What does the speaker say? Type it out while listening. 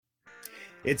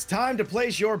It's time to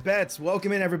place your bets.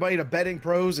 Welcome in, everybody, to Betting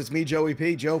Pros. It's me, Joey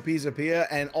P, Joe Pisapia,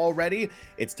 and already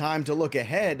it's time to look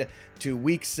ahead to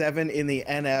Week 7 in the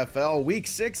NFL. Week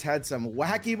 6 had some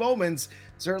wacky moments,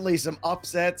 certainly some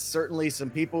upsets, certainly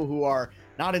some people who are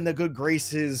not in the good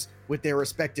graces with their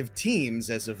respective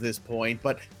teams as of this point,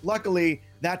 but luckily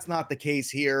that's not the case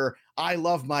here. I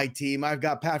love my team. I've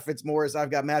got Pat Fitzmaurice,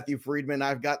 I've got Matthew Friedman,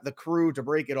 I've got the crew to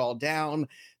break it all down.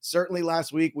 Certainly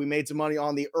last week we made some money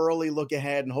on the early look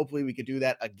ahead, and hopefully we could do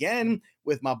that again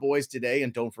with my boys today.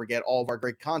 And don't forget all of our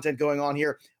great content going on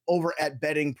here over at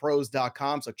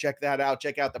bettingpros.com. So check that out.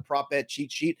 Check out the prop bet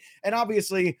cheat sheet. And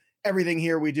obviously everything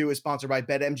here we do is sponsored by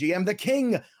BetMGM, the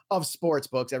king of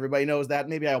sportsbooks. Everybody knows that.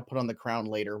 Maybe I'll put on the crown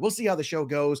later. We'll see how the show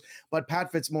goes. But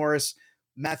Pat Fitzmaurice,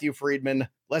 Matthew Friedman,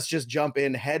 let's just jump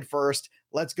in head first.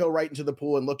 Let's go right into the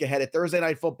pool and look ahead at Thursday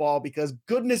Night Football, because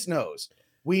goodness knows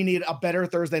we need a better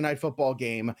Thursday Night Football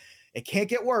game. It can't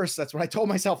get worse. That's what I told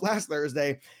myself last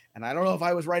Thursday, and I don't know if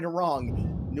I was right or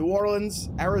wrong. New Orleans,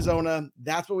 Arizona,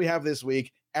 that's what we have this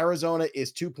week. Arizona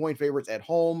is 2-point favorites at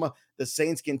home. The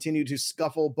Saints continue to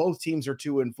scuffle. Both teams are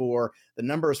 2-4. The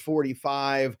number is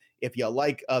 45. If you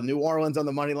like New Orleans on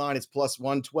the money line, it's plus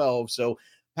 112. So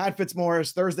Pat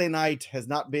Fitzmaurice, Thursday night has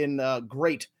not been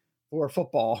great for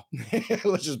football.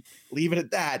 Let's just leave it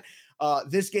at that.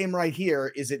 This game right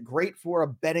here, is it great for a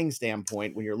betting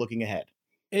standpoint when you're looking ahead?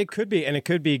 It could be, and it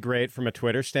could be great from a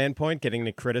Twitter standpoint, getting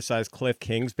to criticize Cliff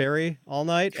Kingsbury all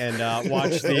night and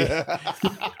watch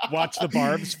the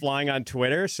barbs flying on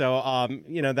Twitter. So,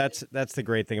 that's the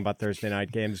great thing about Thursday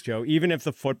night games, Joe. Even if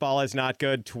the football is not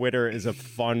good, Twitter is a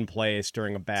fun place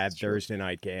during a bad Thursday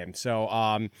night game.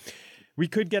 So, we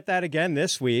could get that again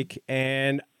this week,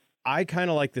 and I kind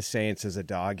of like the Saints as a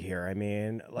dog here. I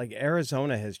mean, like,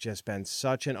 Arizona has just been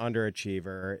such an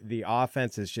underachiever. The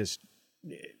offense is just,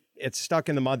 it's stuck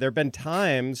in the mud. There have been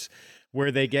times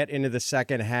where they get into the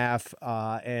second half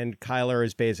and Kyler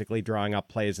is basically drawing up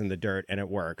plays in the dirt, and it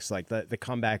works. Like the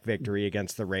comeback victory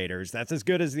against the Raiders. That's as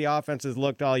good as the offense has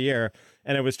looked all year,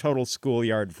 and it was total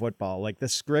schoolyard football. Like the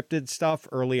scripted stuff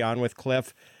early on with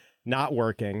Cliff, not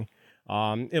working.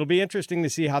 It'll be interesting to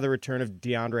see how the return of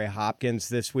DeAndre Hopkins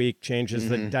this week changes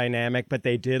the dynamic, but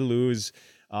they did lose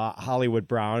Hollywood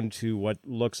Brown to what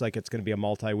looks like it's going to be a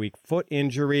multi-week foot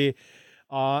injury.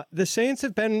 The Saints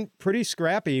have been pretty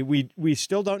scrappy. We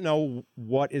still don't know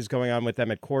what is going on with them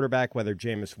at quarterback, whether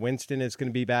Jameis Winston is going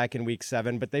to be back in week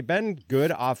 7, but they've been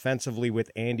good offensively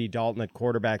with Andy Dalton at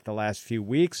quarterback the last few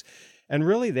weeks. And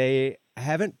really, they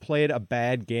haven't played a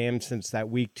bad game since that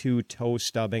week 2 toe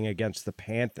stubbing against the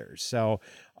Panthers. So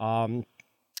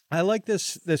I like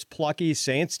this plucky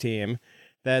Saints team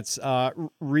that's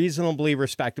reasonably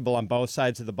respectable on both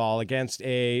sides of the ball against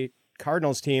a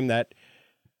Cardinals team that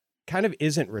kind of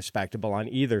isn't respectable on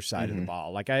either side of the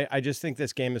ball. Like, I just think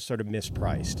this game is sort of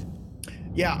mispriced.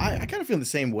 Yeah, I kind of feel the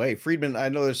same way. Friedman, I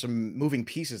know there's some moving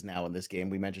pieces now in this game.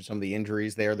 We mentioned some of the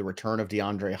injuries there, the return of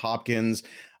DeAndre Hopkins.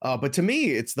 But to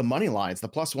me, it's the money line. It's the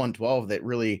plus 112 that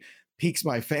really piques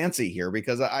my fancy here,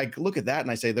 because I look at that and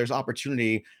I say there's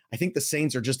opportunity. I think the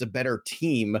Saints are just a better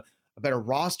team, a better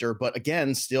roster, but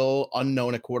again, still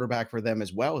unknown at quarterback for them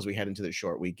as well as we head into the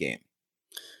short week game.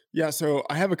 Yeah, so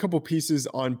I have a couple pieces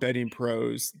on Betting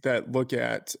Pros that look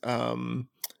at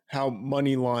how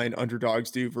money line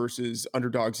underdogs do versus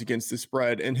underdogs against the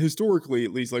spread. And historically,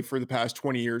 at least, like for the past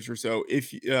 20 years or so,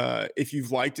 if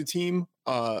you've liked a team,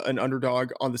 an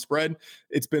underdog on the spread,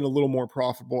 it's been a little more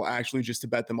profitable actually just to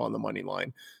bet them on the money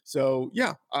line. So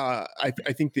yeah, I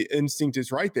think the instinct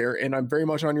is right there, and I'm very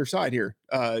much on your side here.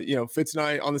 Fitz and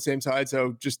I on the same side,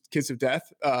 so just kiss of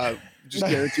death. Just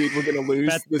guaranteed we're going to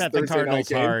lose this Thursday night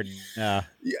game. Hard. Yeah.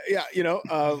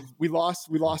 We lost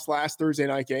last Thursday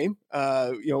night game.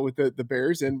 With the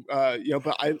Bears, and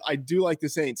but I do like the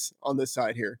Saints on this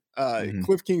side here.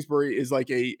 Cliff Kingsbury is like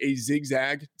a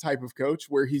zigzag type of coach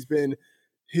where he's been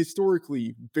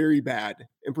historically very bad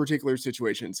in particular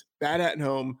situations. Bad at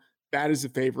home, bad as a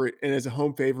favorite, and as a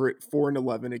home favorite,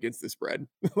 4-11 against the spread.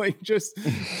 Like just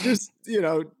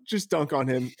dunk on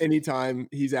him anytime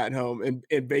he's at home. And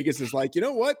Vegas is like, you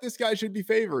know what? This guy should be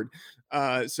favored.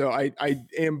 So I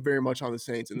am very much on the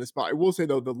Saints in this spot. I will say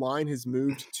though, the line has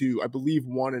moved to, I believe,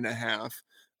 1.5.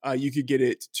 You could get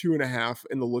it 2.5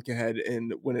 in the look ahead,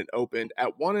 and when it opened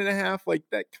at 1.5, like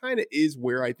that kind of is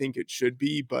where I think it should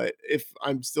be. But if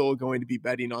I'm still going to be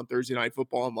betting on Thursday Night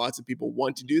Football, and lots of people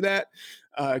want to do that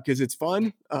because it's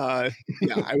fun, I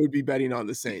would be betting on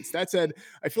the Saints. That said,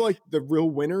 I feel like the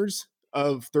real winners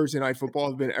of Thursday Night Football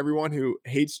have been everyone who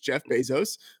hates Jeff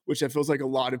Bezos, which that feels like a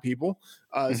lot of people.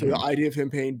 So the idea of him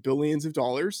paying billions of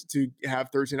dollars to have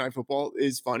Thursday Night Football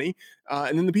is funny.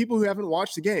 And then the people who haven't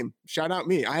watched the game, shout out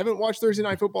me. I haven't watched Thursday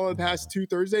Night Football in the past 2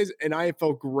 Thursdays, and I have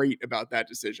felt great about that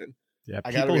decision. Yeah,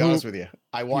 I gotta be honest with you.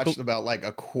 I watched about like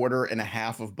a quarter and a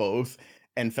half of both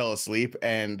and fell asleep,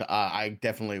 and I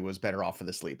definitely was better off for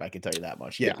the sleep. I can tell you that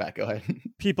much. Yeah, Pat, go ahead.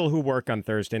 People who work on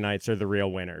Thursday nights are the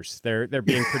real winners. They're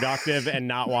being productive and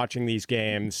not watching these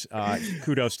games.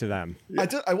 Kudos to them.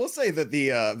 I will say that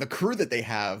the crew that they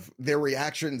have, their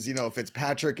reactions,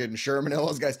 Fitzpatrick and Sherman and all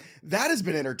those guys, that has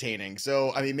been entertaining.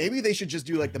 So I mean, maybe they should just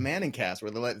do like the Manning cast, where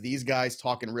they let these guys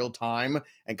talk in real time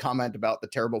and comment about the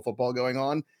terrible football going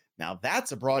on. Now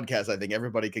that's a broadcast I think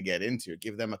everybody could get into.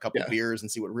 Give them a couple beers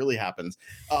and see what really happens.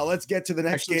 Let's get to the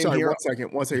next game here.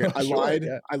 One second. I lied.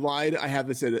 I lied. I have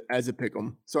this as a pick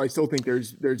 'em. So I still think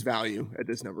there's value at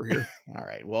this number here. All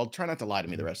right. Well, try not to lie to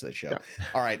me the rest of the show. Yeah.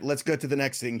 All right. Let's go to the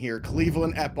next thing here.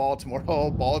 Cleveland at Baltimore.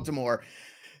 Oh, Baltimore.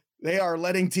 They are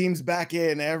letting teams back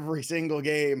in every single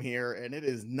game here, and it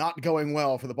is not going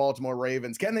well for the Baltimore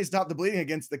Ravens. Can they stop the bleeding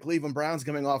against the Cleveland Browns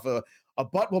coming off a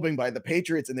butt whooping by the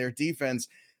Patriots and their defense?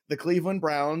 The Cleveland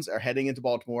Browns are heading into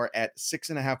Baltimore at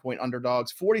 6.5-point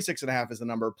underdogs. 46.5 is the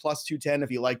number, plus 210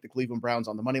 if you like the Cleveland Browns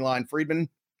on the money line. Friedman,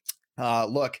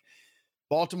 look,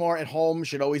 Baltimore at home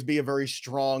should always be a very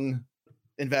strong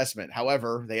investment.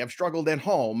 However, they have struggled at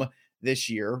home this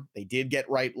year. They did get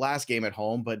right last game at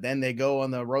home, but then they go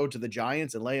on the road to the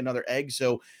Giants and lay another egg.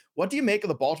 So what do you make of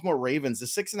the Baltimore Ravens? The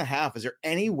 6.5, is there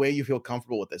any way you feel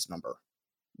comfortable with this number?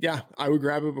 Yeah, I would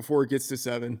grab it before it gets to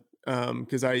 7.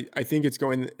 Because I think it's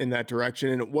going in that direction,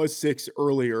 and it was 6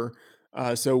 earlier.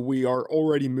 So we are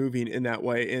already moving in that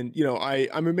way. And,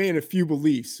 I'm a man of few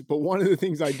beliefs, but one of the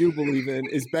things I do believe in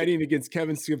is betting against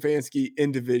Kevin Stefanski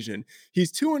in division.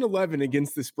 He's 2-11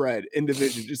 against the spread in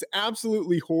division, just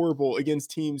absolutely horrible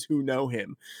against teams who know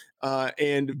him.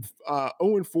 And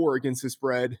 0-4 against the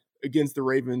spread against the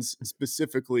Ravens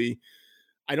specifically.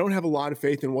 I don't have a lot of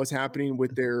faith in what's happening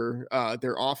with their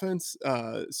offense.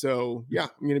 So yeah,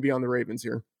 I'm going to be on the Ravens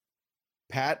here.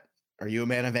 Pat, are you a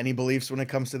man of any beliefs when it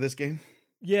comes to this game?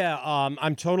 Yeah,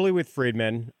 I'm totally with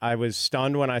Friedman. I was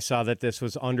stunned when I saw that this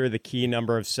was under the key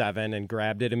number of 7 and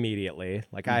grabbed it immediately.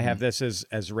 Like I have this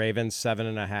as Ravens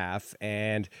 7.5,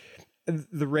 and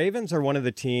the Ravens are one of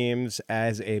the teams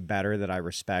as a bettor that I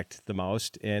respect the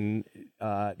most in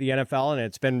the NFL, and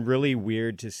it's been really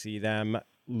weird to see them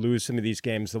lose some of these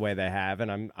games the way they have,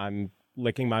 and I'm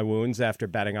licking my wounds after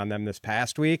betting on them this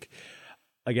past week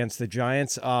against the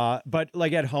Giants. But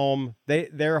like at home,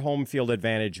 their home field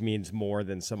advantage means more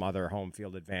than some other home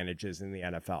field advantages in the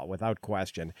NFL, without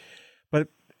question. But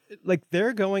like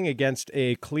they're going against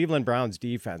a Cleveland Browns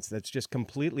defense that's just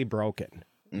completely broken.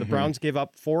 The Browns gave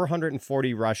up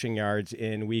 440 rushing yards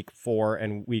in week 4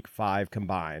 and week 5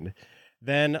 combined.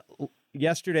 Then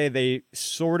yesterday, they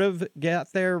sort of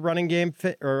got their running game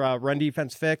run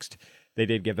defense fixed. They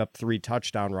did give up 3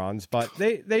 touchdown runs, but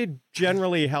they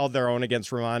generally held their own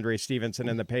against Ramondre Stevenson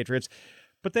and the Patriots.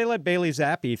 But they let Bailey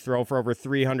Zappi throw for over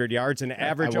 300 yards and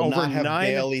average over 9. I will not have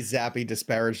Bailey Zappi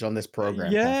disparaged on this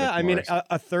program. Yeah, I mean,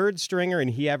 a third stringer, and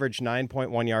he averaged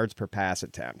 9.1 yards per pass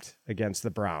attempt against the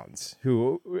Browns,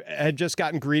 who had just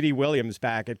gotten Greedy Williams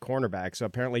back at cornerback. So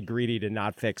apparently Greedy did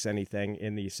not fix anything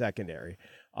in the secondary.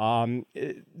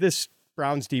 This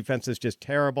Browns defense is just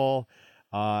terrible.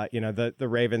 The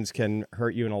Ravens can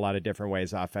hurt you in a lot of different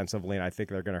ways offensively, and I think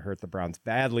they're going to hurt the Browns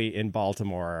badly in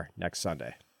Baltimore next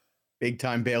Sunday. Big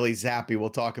time Bailey Zappi. We'll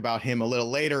talk about him a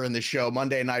little later in the show.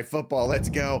 Monday Night Football. Let's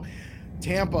go.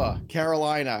 Tampa,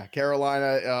 Carolina.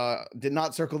 Carolina did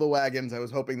not circle the wagons. I was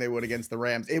hoping they would against the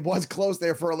Rams. It was close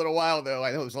there for a little while, though.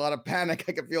 I know there was a lot of panic.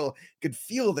 I could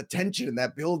feel the tension in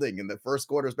that building in the first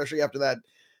quarter, especially after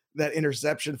that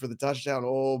interception for the touchdown.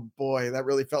 Oh boy, that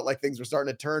really felt like things were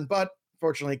starting to turn. But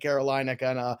fortunately, Carolina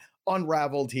kind of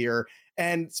unraveled here.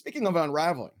 And speaking of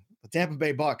unraveling, the Tampa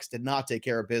Bay Bucks did not take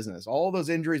care of business. All those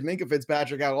injuries, Minkah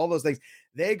Fitzpatrick out, all those things.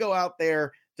 They go out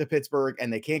there to Pittsburgh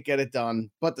and they can't get it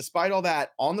done. But despite all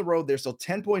that, on the road, they're still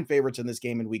 10-point favorites in this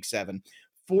game in week 7.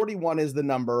 41 is the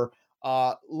number.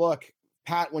 Look,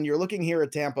 Pat, when you're looking here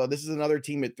at Tampa, this is another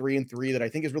team at 3-3 that I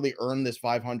think has really earned this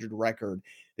 500 record.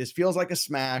 This feels like a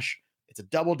smash. It's a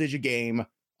double-digit game.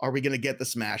 Are we going to get the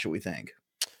smash, what we think?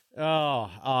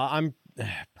 I'm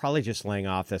probably just laying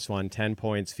off this one. 10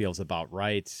 points feels about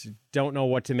right. Don't know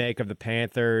what to make of the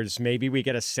Panthers. Maybe we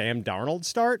get a Sam Darnold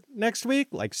start next week.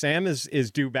 Like Sam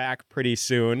is due back pretty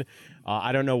soon.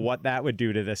 I don't know what that would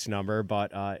do to this number,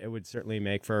 but it would certainly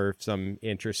make for some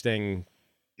interesting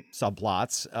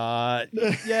subplots.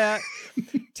 Yeah,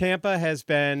 Tampa has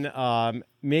been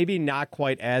maybe not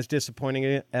quite as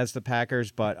disappointing as the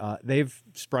Packers, but they've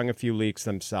sprung a few leaks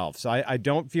themselves. So I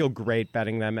don't feel great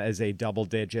betting them as a double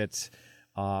digits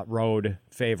road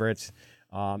favorite,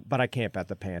 but I can't bet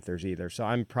the Panthers either. So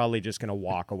I'm probably just going to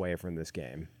walk away from this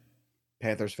game.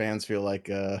 Panthers fans feel like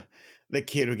the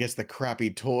kid who gets the crappy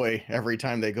toy every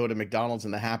time they go to McDonald's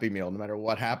in the Happy Meal. No matter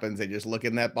what happens, they just look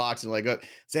in that box and like,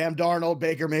 Sam Darnold,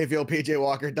 Baker Mayfield, PJ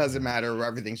Walker, doesn't matter.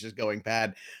 Everything's just going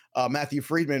bad. Matthew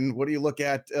Friedman, what do you look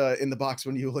at in the box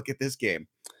when you look at this game?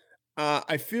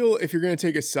 I feel if you're going to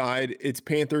take a side, it's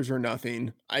Panthers or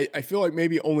nothing. I feel like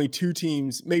maybe only 2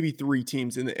 teams, maybe 3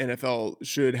 teams in the NFL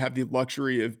should have the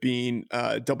luxury of being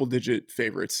double-digit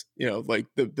favorites. Like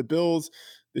the Bills,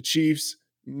 the Chiefs,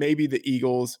 maybe the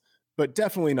Eagles, but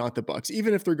definitely not the Bucs,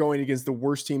 even if they're going against the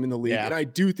worst team in the league. Yeah. And I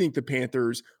do think the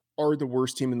Panthers are the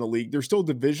worst team in the league. They're still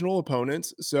divisional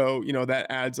opponents, so that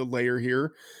adds a layer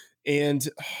here. And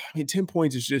 10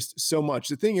 points is just so much.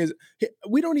 The thing is,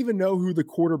 we don't even know who the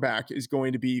quarterback is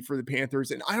going to be for the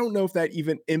Panthers. And I don't know if that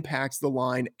even impacts the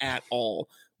line at all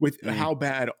with how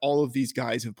bad all of these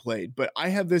guys have played. But I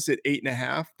have this at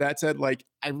 8.5. That said,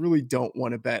 I really don't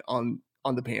want to bet on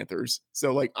the Panthers.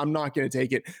 So I'm not going to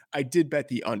take it. I did bet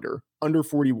the under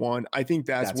 41. I think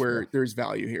that's where there's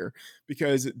value here,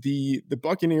 because the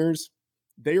Buccaneers,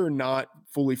 they are not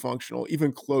fully functional,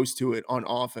 even close to it on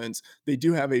offense. They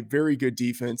do have a very good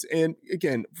defense. And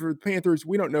again, for the Panthers,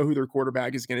 we don't know who their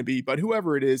quarterback is going to be, but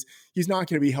whoever it is, he's not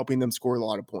going to be helping them score a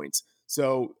lot of points.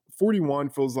 So 41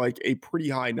 feels like a pretty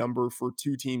high number for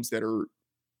 2 teams that are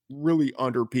really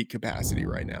under peak capacity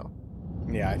right now.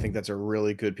 Yeah, I think that's a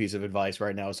really good piece of advice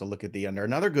right now, is to look at the under.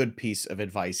 Another good piece of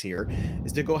advice here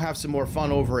is to go have some more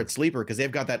fun over at Sleeper, because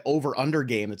they've got that over-under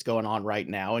game that's going on right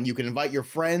now, and you can invite your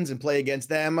friends and play against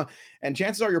them, and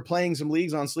chances are you're playing some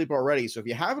leagues on Sleeper already. So if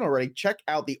you haven't already, check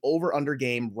out the over-under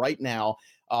game right now.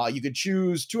 You could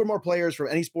choose 2 or more players from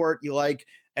any sport you like,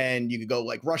 and you could go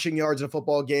rushing yards in a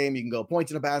football game. You can go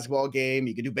points in a basketball game.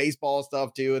 You can do baseball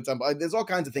stuff too. There's all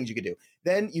kinds of things you could do.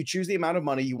 Then you choose the amount of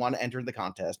money you want to enter the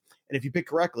contest. And if you pick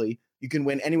correctly, you can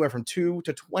win anywhere from 2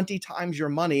 to 20 times your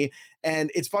money. And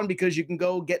it's fun because you can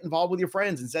go get involved with your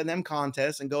friends and send them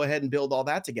contests and go ahead and build all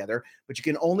that together. But you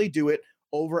can only do it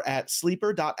over at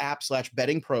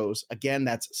sleeper.app/bettingpros. Again,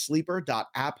 that's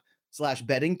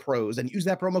sleeper.app/bettingpros, and use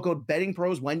that promo code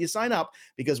bettingpros when you sign up,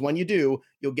 because when you do,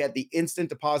 you'll get the instant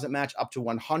deposit match up to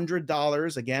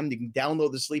 $100. Again, you can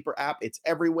download the Sleeper app. It's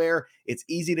everywhere. It's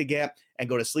easy to get, and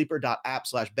go to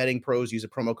sleeper.app/bettingpros. Use a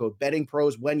promo code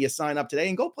bettingpros when you sign up today,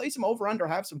 and go play some over under,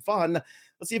 have some fun.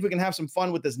 Let's see if we can have some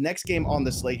fun with this next game on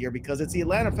the slate here, because it's the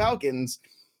Atlanta Falcons,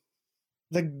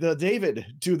 the David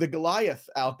to the Goliath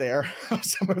out there.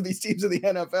 Some of these teams in the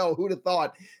NFL, who'd have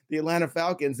thought? The Atlanta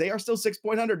Falcons, they are still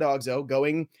 6-point underdogs, though,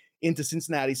 going into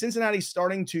Cincinnati. Cincinnati's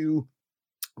starting to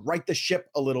right the ship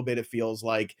a little bit, it feels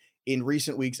like, in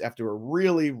recent weeks after a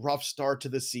really rough start to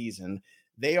the season.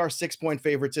 They are 6-point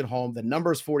favorites at home. The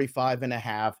number is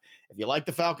 45.5. If you like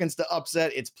the Falcons to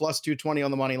upset, it's plus 220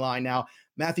 on the money line. Now,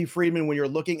 Matthew Friedman, when you're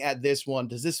looking at this one,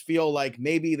 does this feel like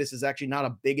maybe this is actually not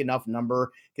a big enough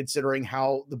number considering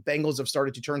how the Bengals have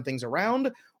started to turn things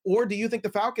around? Or do you think the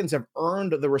Falcons have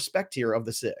earned the respect here of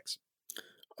the 6?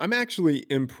 I'm actually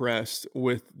impressed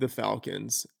with the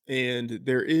Falcons, and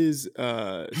there is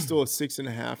still a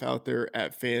 6.5 out there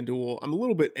at FanDuel. I'm a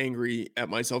little bit angry at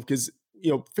myself because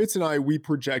Fitz and I, we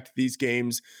project these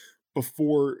games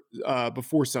before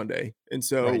Sunday. And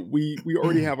so right. we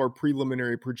already have our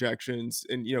preliminary projections,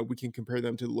 and we can compare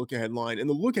them to the look ahead line. And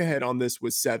the look ahead on this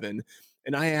was 7,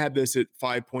 and I had this at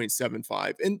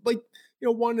 5.75. And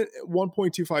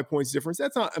 1.25 points difference.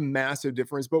 That's not a massive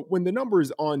difference, but when the number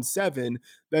is on 7,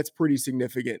 that's pretty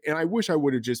significant. And I wish I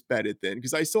would have just bet it then,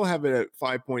 because I still have it at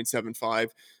 5.75.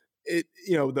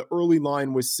 The early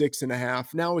line was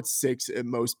 6.5. Now it's 6 at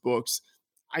most books.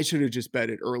 I should have just bet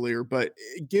it earlier, but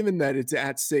given that it's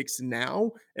at 6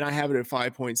 now and I have it at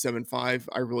 5.75,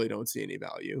 I really don't see any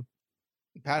value.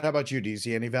 Pat, how about you? Do you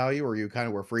see any value, or are you kind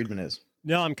of where Friedman is?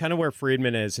 No, I'm kind of where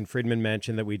Friedman is, and Friedman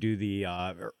mentioned that we do the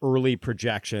early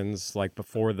projections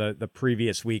before the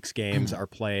previous week's games are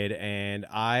played, and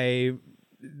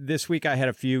this week I had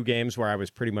a few games where I was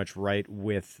pretty much right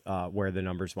with where the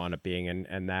numbers wound up being,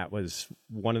 and that was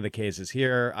one of the cases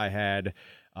here. I had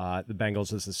the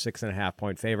Bengals as a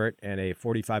 6.5-point favorite and a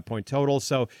 45-point total.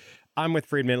 So I'm with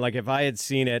Friedman. If I had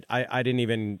seen it, I didn't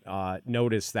even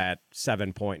notice that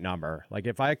 7-point number.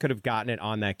 If I could have gotten it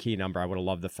on that key number, I would have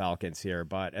loved the Falcons here.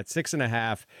 But at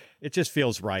 6.5, it just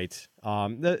feels right.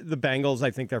 The Bengals, I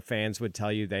think their fans would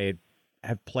tell you they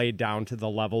have played down to the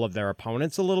level of their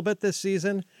opponents a little bit this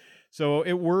season. So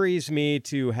it worries me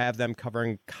to have them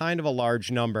covering kind of a large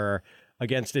number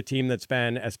against a team that's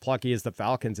been as plucky as the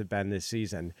Falcons have been this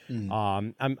season.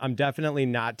 I'm definitely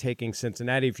not taking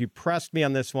Cincinnati. If you pressed me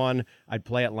on this one, I'd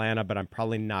play Atlanta, but I'm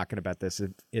probably not going to bet this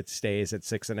if it stays at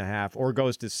 6.5 or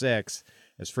goes to 6,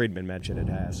 as Friedman mentioned it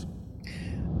has.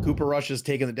 Cooper Rush has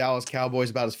taken the Dallas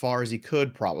Cowboys about as far as he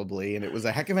could probably, and it was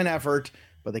a heck of an effort,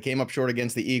 but they came up short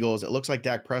against the Eagles. It looks like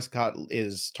Dak Prescott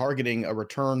is targeting a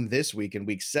return this week in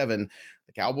week 7.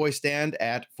 The Cowboys stand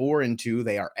at 4-2.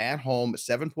 They are at home,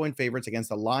 7-point favorites against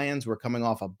the Lions. We're coming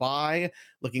off a bye.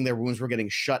 Looking their wounds were getting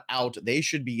shut out. They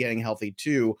should be getting healthy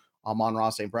too. Amon-Ra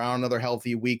St. Brown, another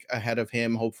healthy week ahead of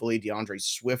him. Hopefully DeAndre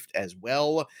Swift as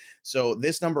well. So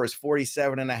this number is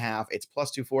 47.5. It's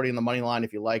plus 240 in the money line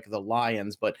if you like the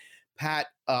Lions. But Pat,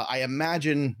 I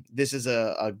imagine this is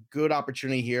a good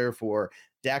opportunity here for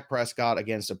Dak Prescott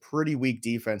against a pretty weak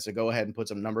defense to go ahead and put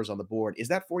some numbers on the board. Is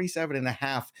that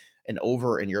 47.5 and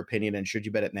over in your opinion? And should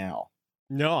you bet it now?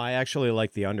 No, I actually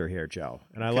like the under here, Joe.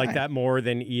 And I like that more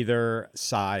than either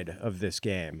side of this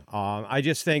game. I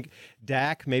just think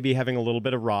Dak maybe having a little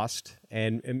bit of rust,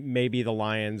 and maybe the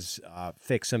Lions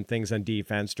fix some things on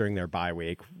defense during their bye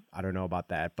week. I don't know about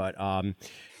that. But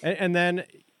and then,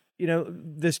 you know,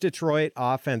 this Detroit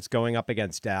offense going up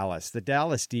against Dallas, the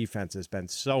Dallas defense has been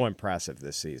so impressive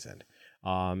this season.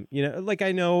 You know, like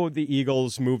I know the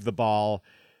Eagles moved the ball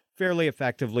fairly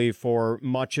effectively for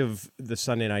much of the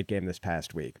Sunday night game this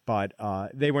past week, but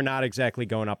they were not exactly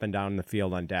going up and down the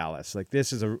field on Dallas. Like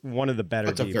this is one of the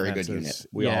better defenses. That's a very good unit.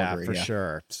 We all agree, for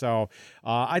sure. So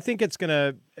I think it's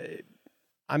gonna.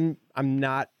 I'm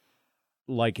not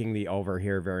liking the over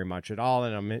here very much at all,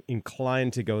 and I'm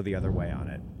inclined to go the other way on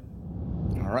it.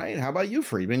 All right. How about you,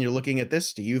 Friedman? You're looking at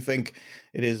this. Do you think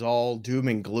it is all doom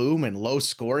and gloom and low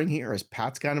scoring here, as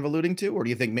Pat's kind of alluding to? Or do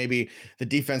you think maybe the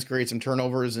defense creates some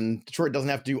turnovers and Detroit doesn't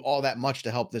have to do all that much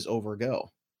to help this over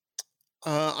go?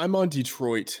 I'm on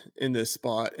Detroit in this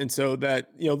spot, and so that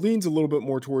leans a little bit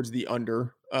more towards the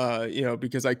under.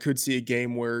 Because I could see a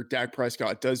game where Dak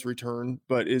Prescott does return,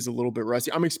 but is a little bit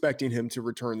rusty. I'm expecting him to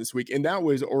return this week, and that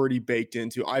was already baked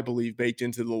into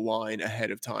the line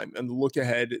ahead of time. And the look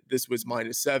ahead, this was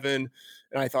 -7, and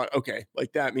I thought, okay,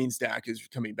 like that means Dak is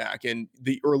coming back. And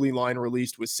the early line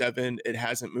released was 7. It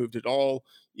hasn't moved at all,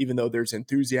 even though there's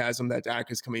enthusiasm that Dak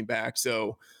is coming back.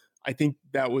 So I think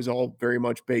that was all very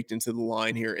much baked into the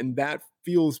line here. And that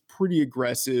feels pretty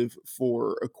aggressive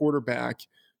for a quarterback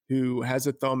who has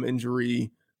a thumb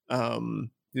injury.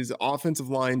 His offensive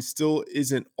line still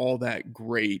isn't all that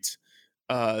great.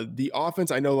 The offense,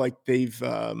 I know, like they've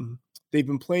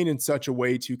been playing in such a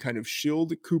way to kind of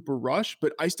shield Cooper Rush,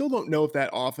 but I still don't know if that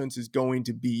offense is going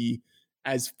to be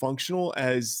as functional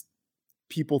as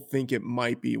people think it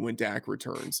might be when Dak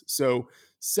returns. So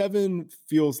 7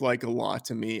 feels like a lot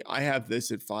to me. I have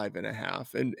this at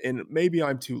 5.5, and maybe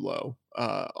I'm too low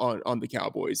on the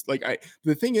Cowboys. Like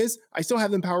the thing is, I still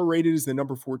have them power rated as the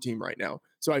number 4 team right now.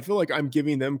 So I feel like I'm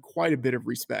giving them quite a bit of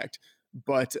respect,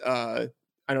 but I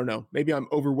don't know, maybe I'm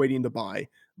overweighting the bye.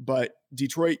 But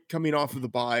Detroit coming off of the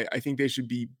bye, I think they should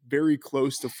be very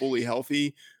close to fully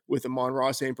healthy with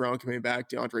Amon-Ra St. Brown coming back,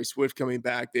 DeAndre Swift coming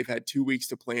back. They've had 2 weeks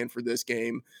to plan for this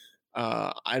game.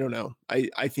 I don't know.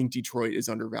 I think Detroit is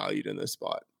undervalued in this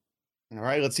spot. All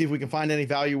right, let's see if we can find any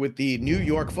value with the New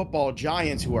York Football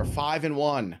Giants, who are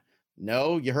 5-1.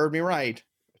 No, you heard me right.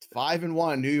 It's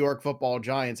 5-1 New York Football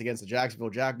Giants against the Jacksonville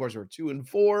Jaguars, who are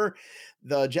 2-4.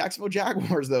 The Jacksonville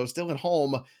Jaguars, though, still at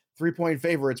home, 3-point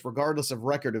favorites, regardless of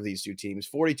record of these two teams.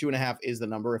 42.5 is the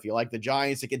number. If you like the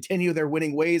Giants to continue their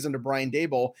winning ways under Brian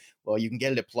Daboll, well, you can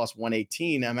get it at plus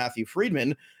 118. Matthew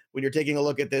Friedman, when you're taking a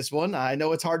look at this one, I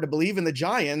know it's hard to believe in the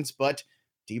Giants, but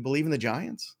do you believe in the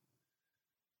Giants?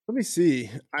 Let me see.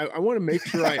 I want to make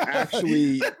sure I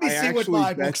actually Let me see what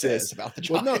my book says about the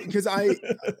Giants. Well, no, because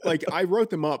I wrote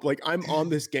them up. Like I'm on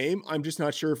this game. I'm just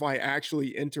not sure if I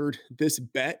actually entered this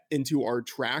bet into our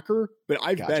tracker, but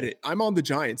I've bet it. I'm on the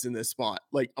Giants in this spot,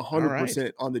 like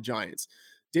 100% on the Giants.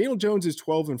 Daniel Jones is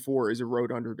 12-4 as a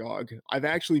road underdog. I've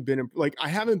actually been I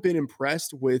haven't been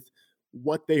impressed with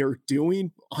what they are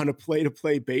doing on a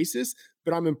play-to-play basis,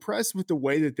 but I'm impressed with the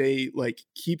way that they like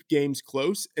keep games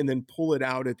close and then pull it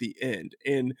out at the end.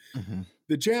 And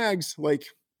the Jags, like,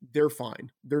 they're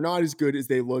fine. They're not as good as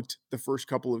they looked the first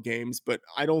couple of games, but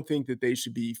I don't think that they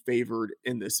should be favored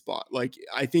in this spot. Like,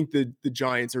 I think the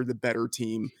Giants are the better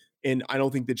team, and I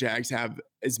don't think the Jags have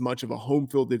as much of a home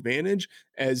field advantage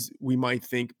as we might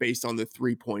think based on the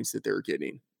 3 points that they're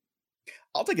getting.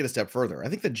 I'll take it a step further. I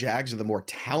think the Jags are the more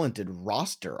talented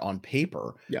roster on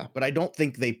paper, Yeah. but I don't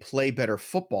think they play better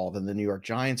football than the New York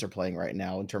Giants are playing right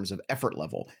now in terms of effort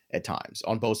level at times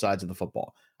on both sides of the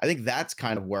football. I think that's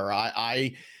kind of where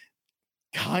I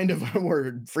kind of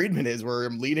where Friedman is, where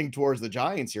I'm leaning towards the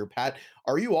Giants here. Pat,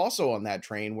 are you also on that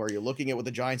train where you're looking at what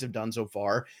the Giants have done so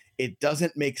far? It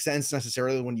doesn't make sense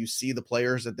necessarily when you see the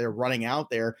players that they're running out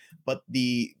there, but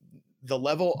the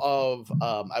level of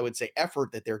I would say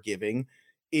effort that they're giving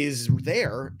is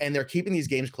there, and they're keeping these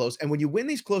games close. And when you win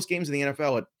these close games in the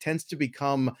NFL, it tends to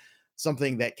become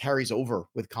something that carries over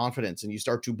with confidence, and you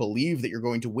start to believe that you're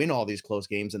going to win all these close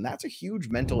games, and that's a huge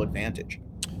mental advantage.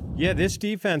 Yeah, this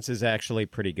defense is actually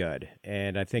pretty good,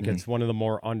 and I think it's one of the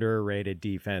more underrated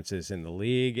defenses in the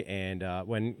league. And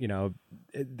when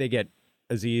they get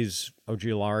Azeez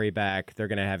Ojulari back, they're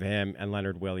going to have him and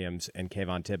Leonard Williams and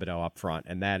Kayvon Thibodeau up front,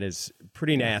 and that is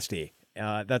pretty nasty.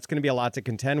 That's going to be a lot to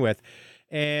contend with.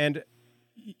 And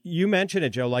you mentioned it,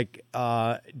 Joe, like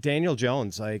Daniel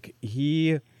Jones, like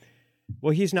he's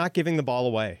not giving the ball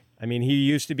away. I mean, he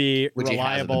used to be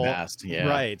reliable.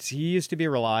 Right. He used to be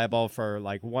reliable for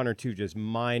like one or two just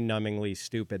mind-numbingly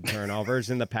stupid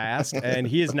turnovers in the past, and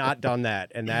he has not done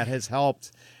that, and that has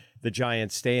helped the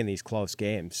Giants stay in these close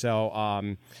games. So,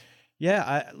 I'm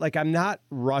not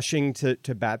rushing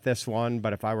to bet this one,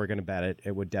 but if I were going to bet it,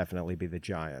 it would definitely be the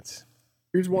Giants.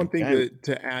 Here's one thing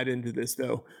to add into this,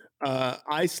 though.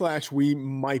 We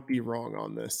might be wrong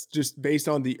on this, just based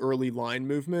on the early line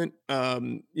movement.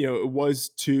 It was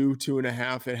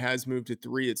 2.5. It has moved to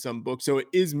 3 at some books, so it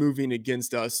is moving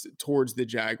against us towards the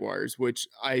Jaguars, which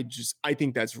I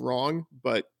think that's wrong.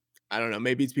 But I don't know.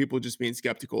 Maybe it's people just being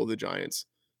skeptical of the Giants.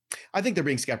 I think they're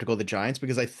being skeptical of the Giants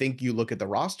because I think you look at the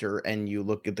roster and you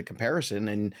look at the comparison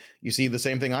and you see the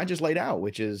same thing I just laid out,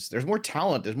 which is there's more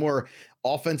talent, there's more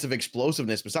offensive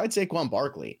explosiveness besides Saquon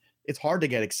Barkley. It's hard to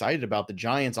get excited about the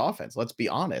Giants offense, let's be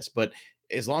honest. But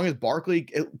as long as Barkley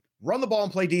run the ball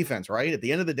and play defense, right? At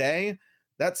the end of the day,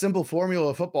 that simple formula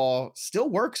of football still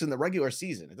works in the regular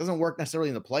season. It doesn't work necessarily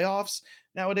in the playoffs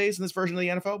nowadays in this version of the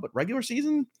NFL, but regular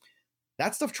season,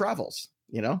 that stuff travels,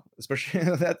 especially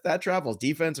that travels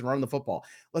defense and running the football.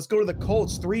 Let's go to the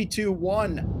Colts.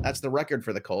 3-2-1. That's the record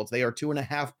for the Colts. They are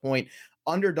 2.5-point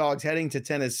underdogs heading to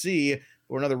Tennessee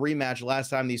for another rematch. Last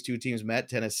time these two teams met,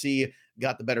 Tennessee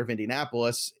got the better of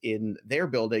Indianapolis in their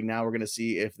building. Now we're going to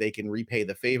see if they can repay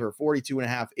the favor.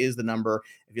 42.5 is the number.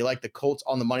 If you like the Colts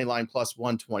on the money line, plus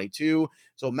 122.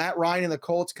 So Matt Ryan and the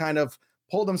Colts kind of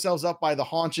pulled themselves up by the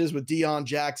haunches with Deion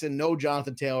Jackson, no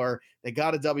Jonathan Taylor. They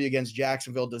got a W against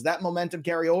Jacksonville. Does that momentum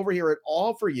carry over here at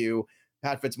all for you,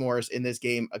 Pat Fitzmaurice, in this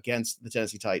game against the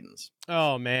Tennessee Titans?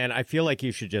 Oh, man, I feel like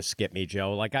you should just skip me,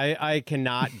 Joe. Like, I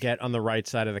cannot get on the right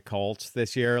side of the Colts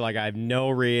this year. Like, I have no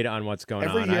read on what's going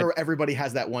on. Every year, everybody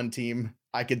has that one team.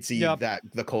 I could see that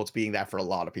the Colts being that for a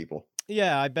lot of people.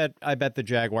 Yeah, I bet the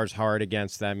Jaguars hard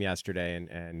against them yesterday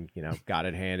and got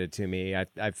it handed to me.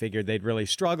 I figured they'd really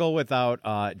struggle without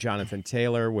Jonathan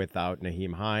Taylor, without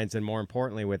Nyheim Hines, and more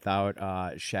importantly, without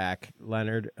Shaq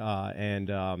Leonard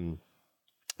and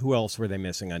who else were they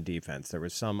missing on defense? There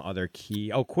was some other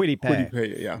key. Oh, Kwity Paye. Kwity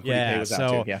Paye, yeah. Kwity Paye was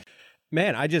out too, yeah.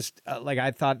 Man, I just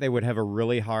I thought they would have a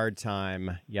really hard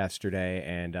time yesterday,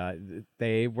 and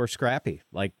they were scrappy.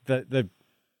 Like the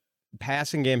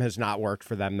passing game has not worked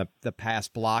for them. The pass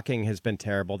blocking has been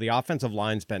terrible. The offensive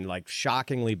line's been like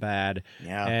shockingly bad.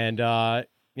 Yeah. And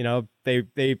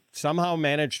they somehow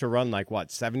managed to run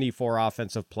 74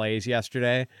 offensive plays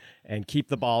yesterday and keep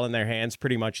the ball in their hands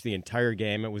pretty much the entire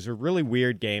game. It was a really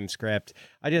weird game script.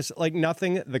 I just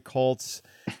nothing the Colts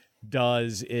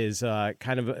does is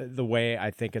kind of the way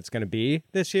I think it's going to be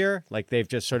this year. Like they've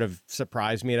just sort of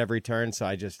surprised me at every turn. So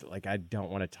I just I don't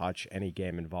want to touch any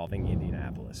game involving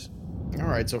Indianapolis. All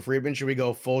right. So Friedman, should we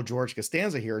go full George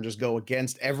Costanza here and just go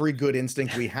against every good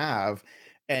instinct we have?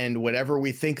 And whatever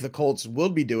we think the Colts will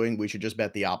be doing, we should just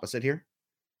bet the opposite here?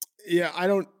 Yeah, I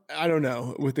don't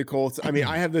know with the Colts. I mean,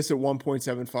 I have this at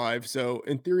 1.75. So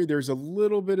in theory, there's a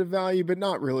little bit of value, but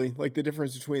not really. Like the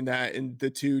difference between that and the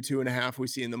 2.5 we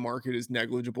see in the market is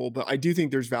negligible. But I do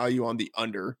think there's value on the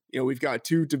under. We've got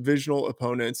two divisional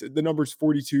opponents. The number's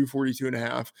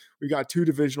 42.5. We've got two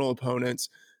divisional opponents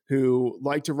who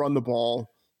like to run the ball.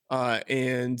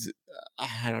 And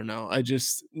I don't know.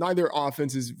 Neither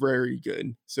offense is very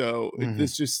good. So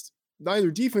it's just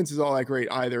neither defense is all that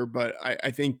great either. But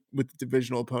I think with the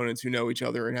divisional opponents who know each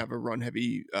other and have a run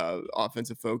heavy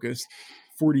offensive focus,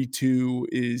 42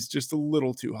 is just a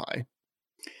little too high.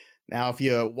 Now, if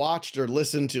you watched or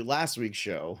listened to last week's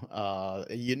show,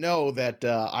 you know that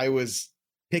I was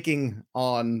picking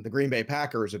on the Green Bay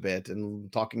Packers a bit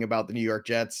and talking about the New York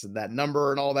Jets and that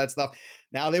number and all that stuff.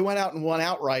 Now they went out and won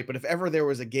outright, but if ever there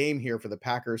was a game here for the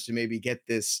Packers to maybe get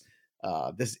this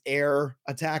this air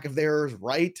attack of theirs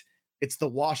right, it's the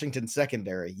Washington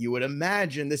secondary. You would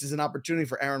imagine this is an opportunity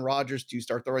for Aaron Rodgers to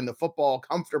start throwing the football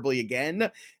comfortably again,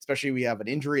 especially we have an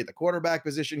injury at the quarterback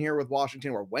position here with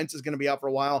Washington where Wentz is going to be out for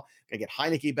a while. Going to get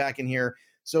Heineke back in here.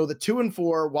 So the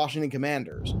 2-4 Washington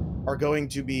Commanders are going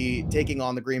to be taking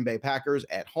on the Green Bay Packers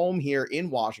at home here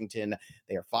in Washington.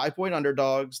 They are 5-point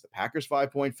underdogs. The Packers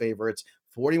 5-point favorites.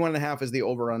 41.5 is the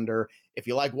over-under. If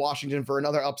you like Washington for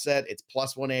another upset, it's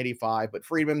plus 185. But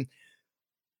Friedman,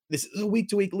 this is a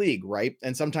week-to-week league, right?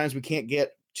 And sometimes we can't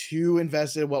get too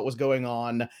invested in what was going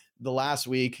on the last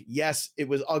week. Yes, it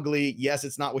was ugly. Yes,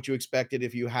 it's not what you expected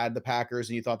if you had the Packers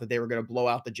and you thought that they were going to blow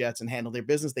out the Jets and handle their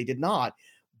business. They did not.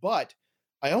 But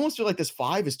I almost feel like this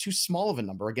 5 is too small of a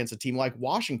number against a team like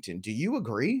Washington. Do you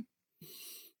agree?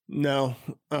 No,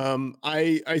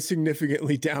 I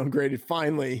significantly downgraded.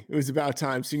 Finally, it was about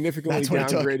time. Significantly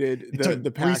downgraded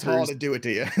the Packers. Breece Hall to do it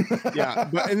to you. Yeah,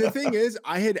 and the thing is,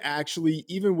 I had actually,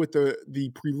 even with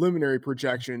the preliminary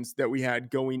projections that we had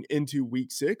going into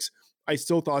Week 6, I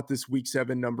still thought this Week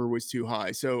 7 number was too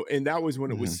high. So, and that was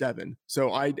when it was 7.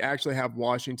 So I actually have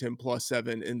Washington plus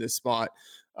 7 in this spot.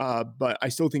 But I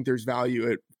still think there's value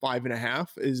at 5.5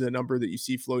 is a number that you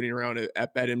see floating around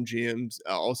at BetMGM,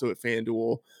 also at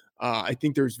FanDuel. I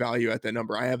think there's value at that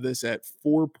number. I have this at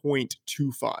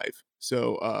 4.25.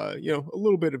 So, a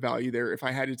little bit of value there. If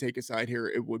I had to take a side here,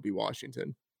 it would be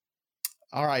Washington.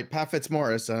 All right, Pat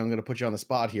Fitzmaurice, I'm going to put you on the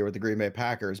spot here with the Green Bay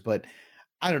Packers, but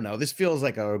I don't know. This feels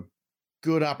like a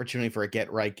good opportunity for a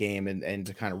get-right game and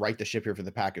to kind of right the ship here for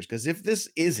the Packers. Because if this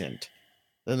isn't,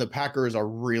 then the Packers are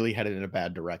really headed in a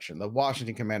bad direction. The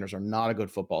Washington Commanders are not a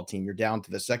good football team. You're down to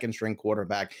the second-string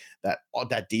quarterback.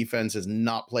 That defense has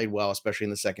not played well, especially in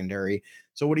the secondary.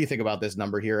 So what do you think about this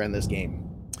number here in this game?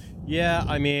 Yeah,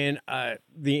 I mean,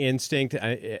 the instinct,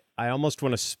 I almost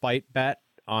want to spite bet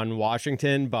on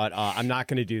Washington, but I'm not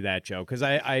going to do that, Joe, because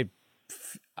I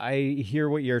hear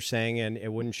what you're saying, and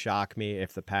it wouldn't shock me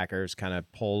if the Packers kind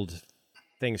of pulled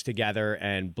things together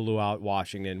and blew out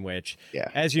Washington, which,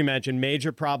 as you mentioned,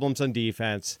 major problems on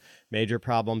defense, major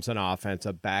problems on offense,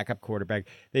 a backup quarterback.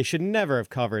 They should never have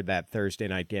covered that Thursday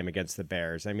night game against the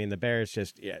Bears. I mean, the Bears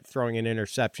just throwing an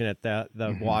interception at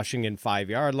the Washington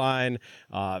 5-yard line,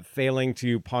 failing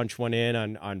to punch one in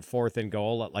on 4th and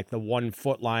goal at like the 1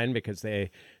 foot line because the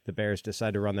Bears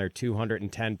decided to run their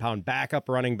 210-pound backup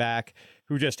running back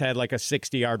who just had like a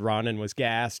 60-yard run and was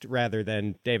gassed rather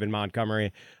than David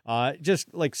Montgomery.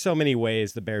 Just like so many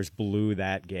ways the Bears blew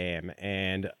that game.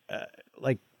 And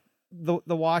like the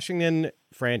Washington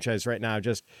franchise right now,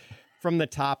 just from the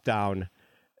top down,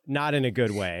 not in a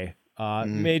good way.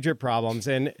 Major problems.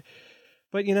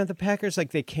 But, the Packers,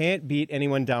 like, they can't beat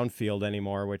anyone downfield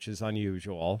anymore, which is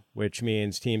unusual, which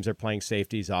means teams are playing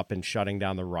safeties up and shutting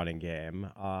down the running game.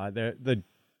 The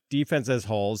defense has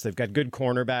holes. They've got good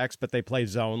cornerbacks, but they play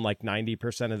zone like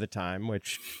 90% of the time,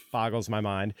 which boggles my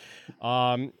mind.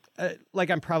 I'm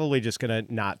probably just going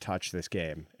to not touch this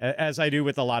game, as I do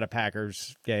with a lot of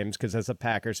Packers games, because as a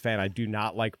Packers fan, I do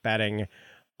not like betting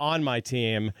on my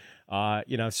team.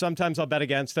 Sometimes I'll bet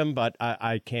against them, but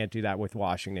I can't do that with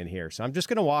Washington here. So I'm just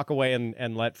going to walk away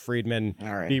and let Friedman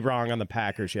be wrong on the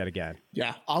Packers yet again.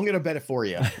 Yeah, I'm going to bet it for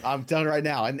you. I'm telling you right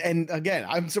now. And again,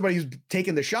 I'm somebody who's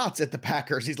taken the shots at the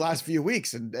Packers these last few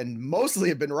weeks and mostly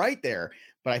have been right there.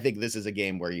 But I think this is a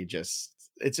game where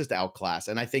it's just outclassed.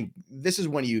 And I think this is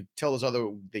when you tell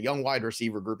the young wide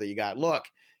receiver group that you got, look,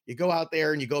 you go out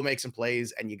there and you go make some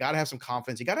plays and you got to have some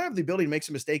confidence. You got to have the ability to make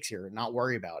some mistakes here and not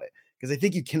worry about it. Because I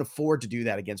think you can afford to do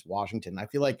that against Washington. I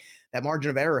feel like that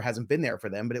margin of error hasn't been there for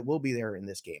them, but it will be there in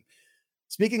this game.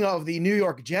 Speaking of the New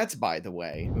York Jets, by the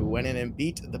way, who went in and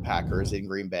beat the Packers in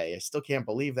Green Bay. I still can't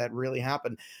believe that really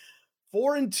happened.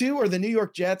 4-2 are the New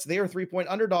York Jets. They are 3-point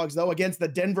underdogs, though, against the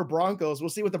Denver Broncos. We'll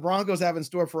see what the Broncos have in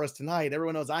store for us tonight.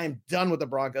 Everyone knows I am done with the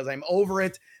Broncos. I'm over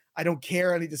it. I don't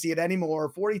care. I need to see it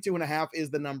anymore. 42.5 is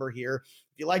the number here.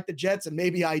 If you like the Jets, and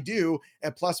maybe I do,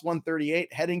 at plus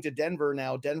 138, heading to Denver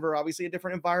now. Denver, obviously a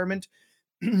different environment.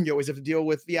 You always have to deal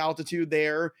with the altitude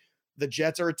there. The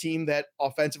Jets are a team that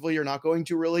offensively you're not going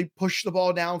to really push the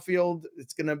ball downfield.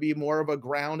 It's going to be more of a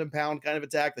ground and pound kind of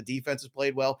attack. The defense has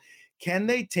played well. Can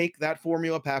they take that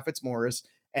formula, Pat Fitzmaurice,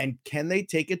 and can they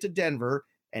take it to Denver,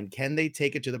 and can they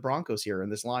take it to the Broncos here in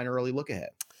this line early look ahead?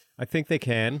 I think they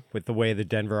can, with the way the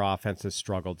Denver offense has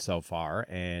struggled so far.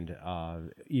 And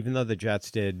even though the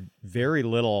Jets did very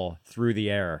little through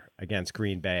the air against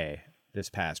Green Bay this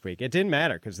past week, it didn't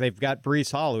matter because they've got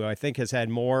Breece Hall, who I think has had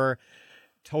more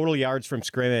total yards from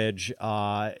scrimmage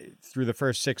through the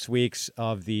first 6 weeks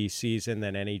of the season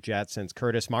than any Jet since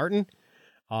Curtis Martin.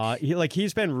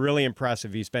 He's been really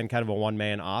impressive. He's been kind of a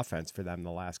one-man offense for them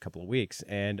the last couple of weeks.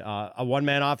 And a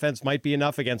one-man offense might be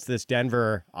enough against this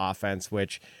Denver offense,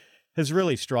 which has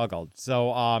really struggled.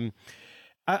 So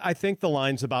I think the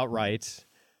line's about right.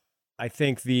 I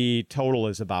think the total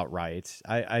is about right.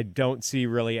 I don't see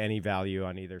really any value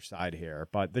on either side here,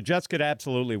 but the Jets could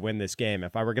absolutely win this game.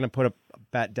 If I were going to put a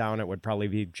bet down, it would probably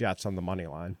be Jets on the money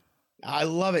line. I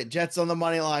love it. Jets on the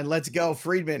money line. Let's go.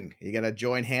 Friedman, you going to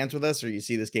join hands with us, or you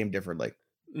see this game differently?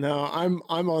 No,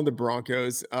 I'm on the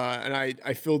Broncos, and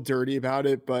I feel dirty about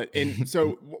it. But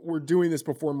so we're doing this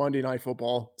before Monday Night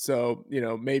Football, so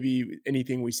maybe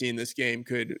anything we see in this game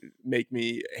could make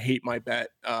me hate my bet.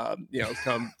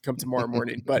 Come tomorrow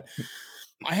morning. But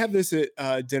I have this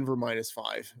at Denver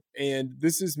 -5, and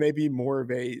this is maybe more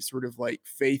of a sort of like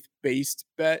faith-based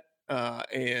bet,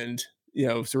 and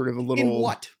sort of a little in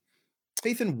what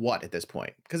faith in what at this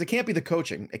point, because it can't be the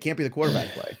coaching, it can't be the quarterback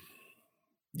play.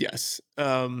 Yes.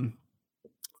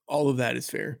 All of that is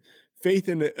fair. Faith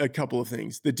in a couple of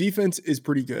things. The defense is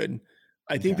pretty good.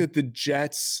 I think that the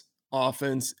Jets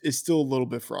offense is still a little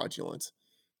bit fraudulent.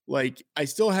 Like, I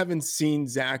still haven't seen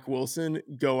Zach Wilson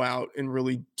go out and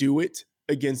really do it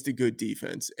against a good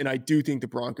defense. And I do think the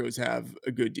Broncos have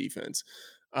a good defense.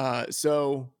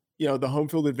 So the home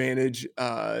field advantage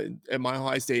at Mile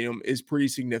High Stadium is pretty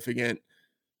significant.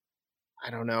 I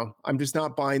don't know. I'm just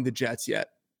not buying the Jets yet.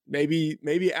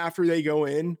 Maybe after they go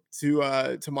in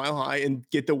to Mile High and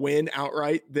get the win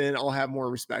outright, then I'll have more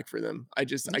respect for them. I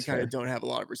kind of don't have a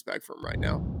lot of respect for them right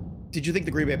now. Did you think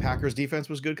the Green Bay Packers defense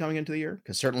was good coming into the year?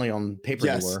 Because certainly on paper,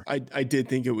 yes, they were. I did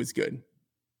think it was good.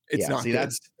 It's not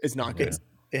good. It's not good.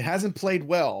 It hasn't played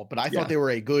well, but I thought they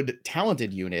were a good,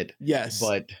 talented unit. Yes.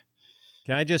 But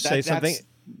can I just say something?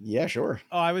 Yeah, sure.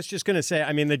 Oh, I was just going to say,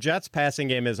 I mean, the Jets passing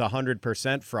game is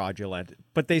 100% fraudulent,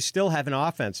 but they still have an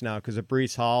offense now because of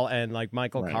Breece Hall and like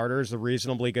Michael Carter is a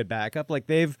reasonably good backup. Like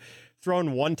they've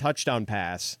thrown one touchdown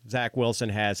pass, Zach Wilson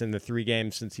has, in the 3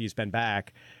 games since he's been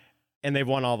back, and they've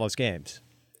won all those games.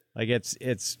 Like it's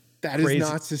that crazy. Is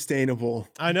not sustainable.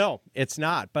 I know it's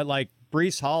not, but like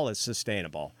Breece Hall is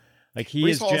sustainable. Like he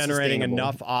is generating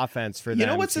enough offense for them. You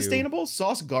know what's sustainable?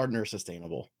 Sauce Gardner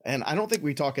sustainable. And I don't think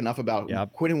we talk enough about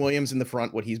Quentin Williams in the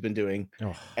front, what he's been doing.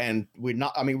 Oh. And we're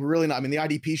really not. I mean, the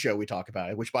IDP show we talk about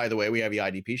it, which by the way, we have the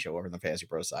IDP show over on the Fantasy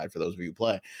Pro side for those of you who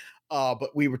play.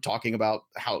 But we were talking about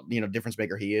how, difference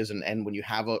maker he is. And when you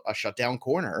have a shutdown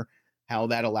corner, how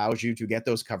that allows you to get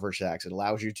those cover sacks. It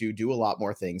allows you to do a lot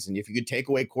more things. And if you could take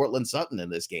away Courtland Sutton in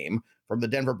this game from the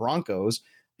Denver Broncos,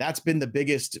 that's been the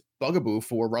biggest bugaboo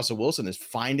for Russell Wilson, is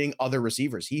finding other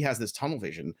receivers. He has this tunnel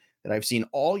vision that I've seen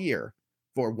all year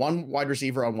for one wide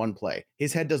receiver on one play.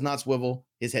 His head does not swivel.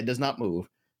 His head does not move.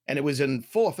 And it was in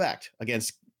full effect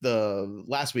against the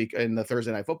last week in the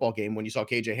Thursday Night Football game when you saw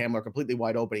KJ Hamler completely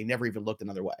wide open. He never even looked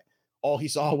another way. All he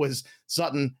saw was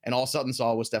Sutton, and all Sutton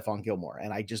saw was Stephon Gilmore.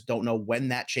 And I just don't know when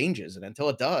that changes. And until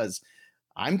it does,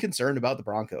 I'm concerned about the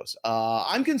Broncos.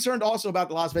 I'm concerned also about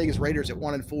the Las Vegas Raiders at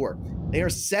 1-4. They are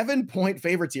 7-point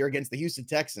favorites here against the Houston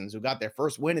Texans, who got their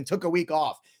first win and took a week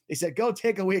off. They said, go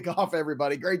take a week off,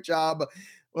 everybody. Great job.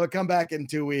 We'll come back in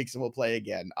 2 weeks and we'll play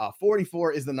again.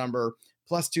 44 is the number,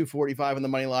 plus 245 on the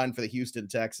money line for the Houston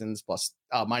Texans, plus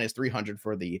minus 300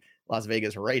 for the Las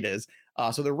Vegas Raiders.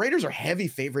 So the Raiders are heavy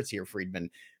favorites here, Friedman.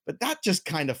 But that just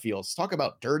kind of feels, talk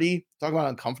about dirty, talk about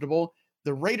uncomfortable.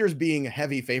 The Raiders being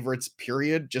heavy favorites,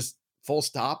 period, just full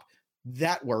stop,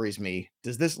 that worries me.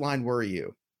 Does this line worry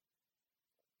you?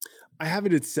 I have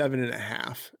it at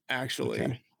 7.5, actually.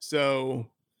 Okay. So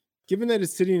given that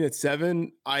it's sitting at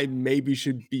 7, I maybe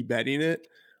should be betting it.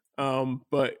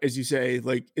 But as you say,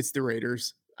 like, it's the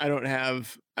Raiders. I don't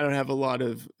have a lot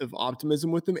of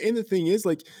optimism with them. And the thing is,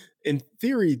 like, in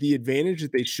theory, the advantage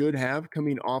that they should have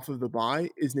coming off of the bye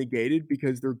is negated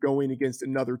because they're going against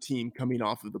another team coming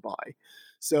off of the bye.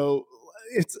 So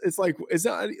it's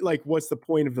not like, what's the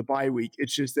point of the bye week?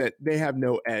 It's just that they have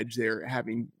no edge there,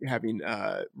 having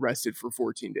rested for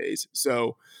 14 days.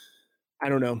 So I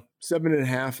don't know,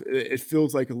 7.5. It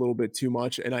feels like a little bit too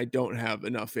much, and I don't have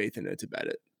enough faith in it to bet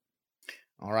it.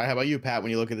 All right. How about you, Pat? When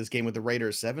you look at this game with the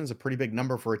Raiders, 7 is a pretty big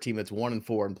number for a team that's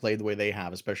 1-4 and played the way they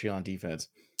have, especially on defense.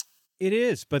 It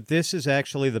is, but this is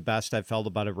actually the best I've felt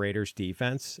about a Raiders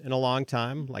defense in a long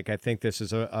time. Like, I think this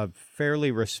is a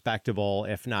fairly respectable,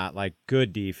 if not like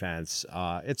good defense.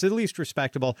 It's at least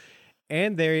respectable.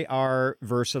 and they are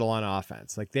versatile on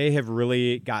offense. Like they have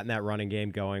really gotten that running game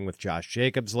going with Josh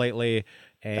Jacobs lately.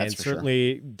 And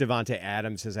certainly Davante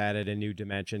Adams has added a new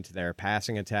dimension to their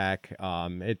passing attack.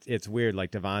 It's weird,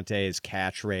 like Davante's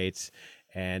catch rates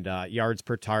and yards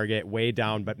per target way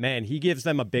down, but man, he gives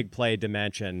them a big play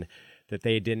dimension that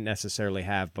they didn't necessarily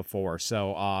have before.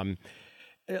 So,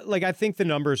 like, I think the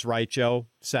number's right, Joe.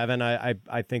 7.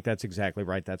 I think that's exactly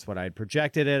right. That's what I'd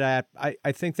projected it at.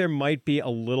 I think there might be a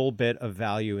little bit of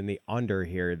value in the under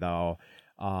here, though,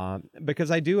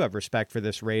 because I do have respect for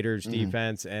this Raiders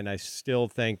defense, and I still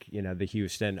think, the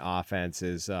Houston offense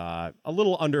is a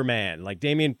little undermanned. Like,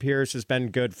 Dameon Pierce has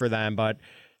been good for them, but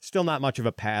still not much of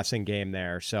a passing game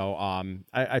there. So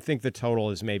I think the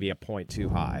total is maybe a point too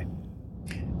high.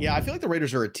 Yeah, I feel like the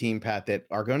Raiders are a team, Pat, that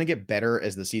are going to get better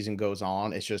as the season goes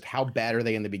on. It's just how bad are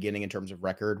they in the beginning in terms of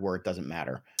record where it doesn't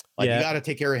matter. Like, you got to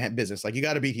take care of business. Like, you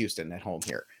got to beat Houston at home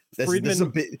here. This is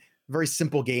a very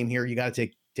simple game here. You got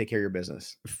to take care of your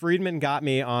business. Friedman got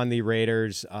me on the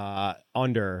Raiders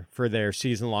under for their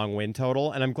season-long win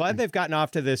total, and I'm glad they've gotten off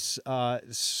to this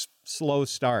slow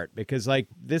start, because like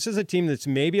this is a team that's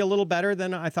maybe a little better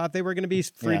than I thought they were going to be.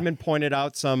 Friedman pointed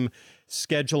out some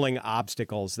scheduling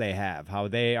obstacles they have, how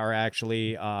they are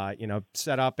actually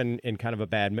set up in kind of a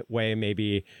bad way.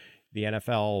 Maybe the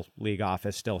NFL league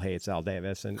office still hates Al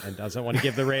Davis and doesn't want to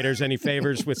give the Raiders any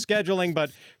favors with scheduling,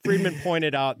 but Friedman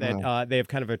pointed out that they have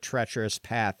kind of a treacherous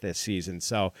path this season.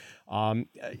 So I'm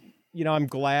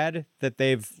glad that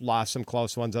they've lost some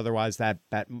close ones. Otherwise, that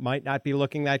might not be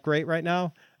looking that great right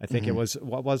now. I think it was,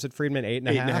 what was it, Friedman?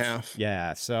 8.5?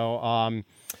 Yeah. So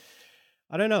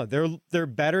I don't know. They're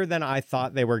better than I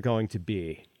thought they were going to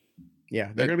be.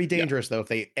 Yeah, they're going to be dangerous though if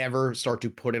they ever start to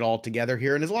put it all together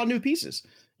here. And there's a lot of new pieces.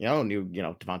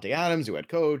 Davante Adams, new head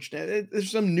coach.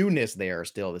 There's some newness there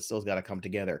still that still's got to come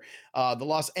together. The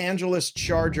Los Angeles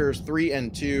Chargers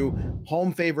 3-2,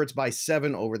 home favorites by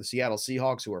 7 over the Seattle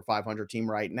Seahawks, who are a 500 team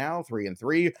right now,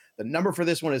 3-3. The number for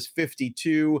this one is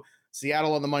 52.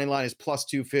 Seattle on the money line is plus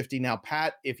 250. Now,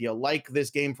 Pat, if you like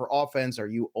this game for offense, are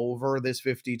you over this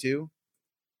 52?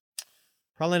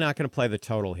 Probably not going to play the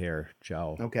total here,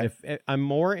 Joe. Okay. I'm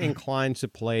more inclined to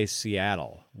play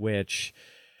Seattle, which,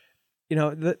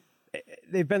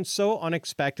 they've been so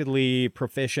unexpectedly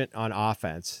proficient on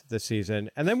offense this season.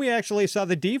 And then we actually saw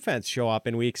the defense show up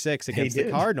in week 6 against the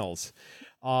Cardinals.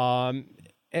 I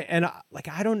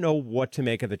don't know what to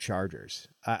make of the Chargers.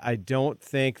 I don't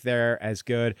think they're as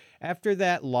good. After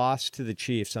that loss to the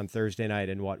Chiefs on Thursday night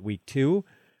in week 2,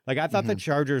 like I thought the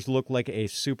Chargers looked like a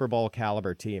Super Bowl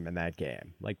caliber team in that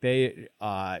game. Like they,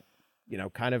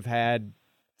 kind of had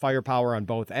firepower on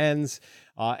both ends.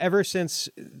 Ever since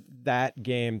that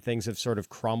game, things have sort of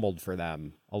crumbled for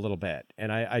them a little bit.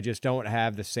 And I just don't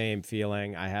have the same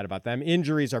feeling I had about them.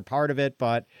 Injuries are part of it,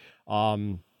 but I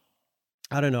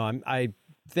don't know. I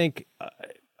think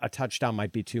a touchdown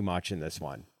might be too much in this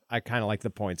one. I kind of like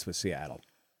the points with Seattle.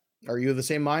 Are you of the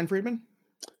same mind, Friedman?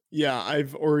 Yeah,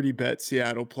 I've already bet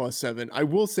Seattle plus 7. I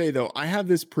will say, though, I have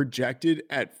this projected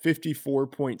at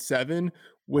 54.7,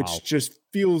 which just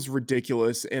feels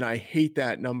ridiculous. And I hate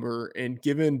that number. And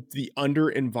given the under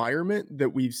environment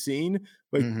that we've seen,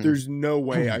 there's no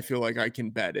way I feel like I can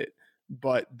bet it.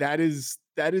 But that is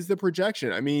the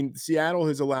projection. I mean, Seattle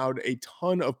has allowed a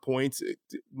ton of points,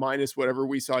 minus whatever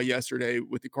we saw yesterday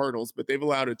with the Cardinals, but they've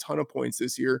allowed a ton of points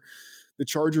this year. The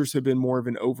Chargers have been more of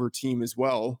an over team as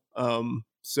well.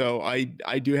 So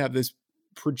I do have this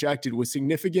projected with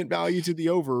significant value to the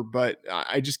over, but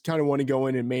I just kind of want to go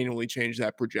in and manually change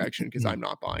that projection because I'm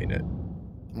not buying it.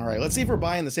 All right, let's see if we're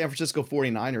buying the San Francisco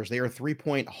 49ers. They are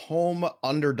 3-point home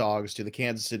underdogs to the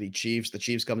Kansas City Chiefs. The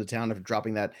Chiefs come to town after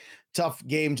dropping that tough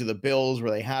game to the Bills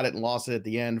where they had it and lost it at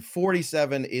the end.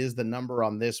 47 is the number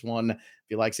on this one. If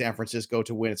you like San Francisco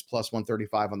to win, it's plus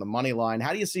 135 on the money line.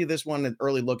 How do you see this one, an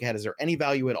early look ahead? Is there any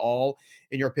value at all,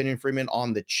 in your opinion, Freeman,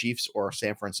 on the Chiefs or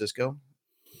San Francisco?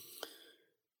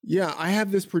 Yeah, I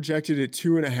have this projected at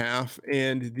 2.5,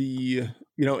 and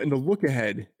in the look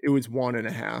ahead, it was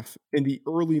 1.5. In the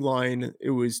early line, it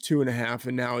was 2.5,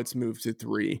 and now it's moved to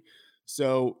 3.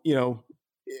 So,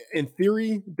 in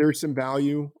theory, there's some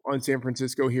value on San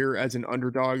Francisco here as an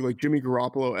underdog. Like Jimmy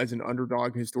Garoppolo as an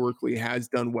underdog historically has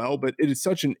done well, but it is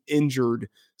such an injured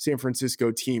San Francisco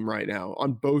team right now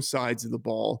on both sides of the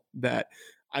ball that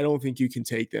I don't think you can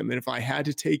take them. And if I had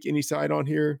to take any side on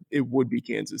here, it would be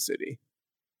Kansas City.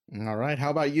 All right.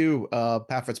 How about you,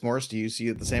 Pat Fitzmaurice? Do you see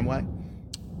it the same way?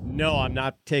 No, I'm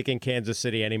not taking Kansas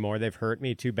City anymore. They've hurt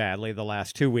me too badly the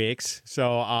last 2 weeks.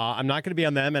 So I'm not going to be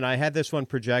on them. And I had this one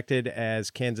projected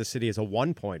as Kansas City as a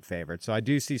 1-point favorite. So I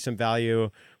do see some value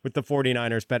with the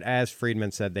 49ers. But as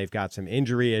Friedman said, they've got some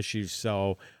injury issues.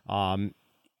 So I'm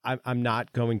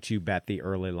not going to bet the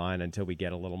early line until we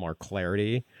get a little more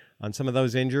clarity on some of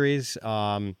those injuries.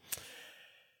 And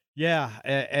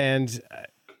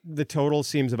the total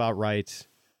seems about right.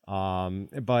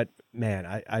 But man,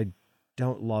 I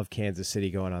don't love Kansas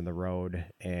City going on the road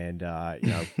and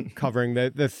covering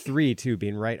the 3 too,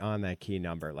 being right on that key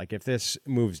number. Like if this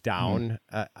moves down,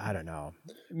 I don't know.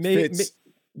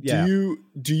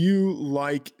 Do you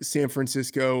like San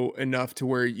Francisco enough to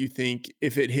where you think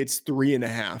if it hits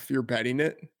 3.5, you're betting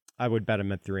it? I would bet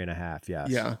them at 3.5. Yes.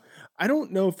 Yeah. I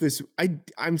don't know if this,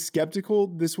 I'm skeptical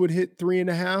this would hit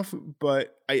 3.5,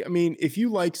 but I mean, if you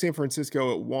like San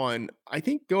Francisco at 1, I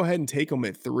think go ahead and take them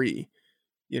at 3.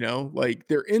 Like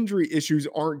their injury issues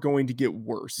aren't going to get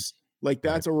worse. Like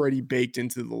that's already baked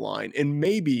into the line. And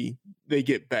maybe they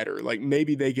get better. Like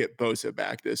maybe they get Bosa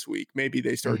back this week. Maybe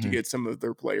they start to get some of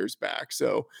their players back.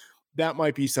 So that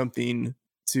might be something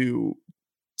to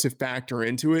factor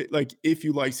into it. Like if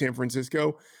you like San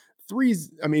Francisco,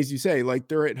 3's, I mean, as you say, like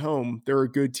they're at home, they're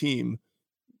a good team.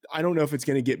 I don't know if it's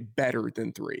going to get better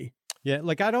than 3. Yeah,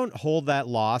 like I don't hold that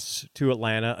loss to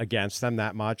Atlanta against them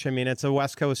that much. I mean, it's a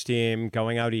West Coast team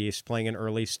going out east, playing an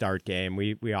early start game.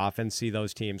 We often see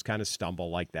those teams kind of stumble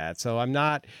like that. So I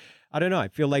don't know. I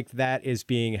feel like that is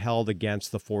being held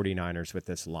against the 49ers with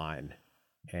this line.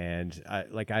 And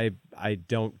I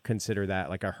don't consider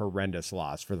that like a horrendous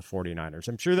loss for the 49ers.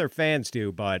 I'm sure their fans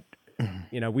do, but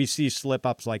we see slip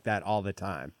ups like that all the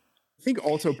time. I think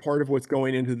also part of what's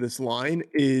going into this line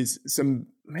is some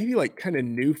maybe like kind of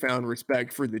newfound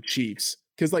respect for the Chiefs.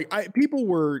 Cause like people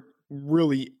were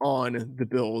really on the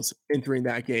Bills entering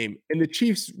that game and the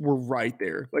Chiefs were right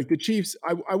there. Like the Chiefs,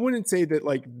 I wouldn't say that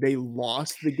like they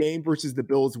lost the game versus the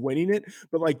Bills winning it,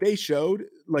 but like they showed,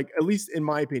 like, at least in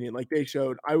my opinion, like they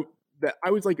showed that I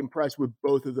was like impressed with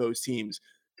both of those teams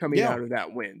coming out of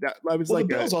that win. That I was the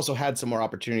Bills also had some more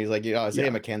opportunities. Like Isaiah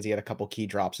McKenzie had a couple key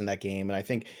drops in that game, and I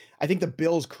think the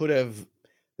Bills could have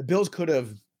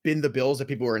been the Bills that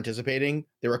people were anticipating.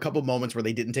 There were a couple moments where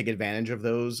they didn't take advantage of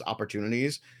those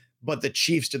opportunities, but the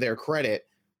Chiefs, to their credit,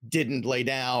 didn't lay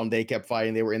down. They kept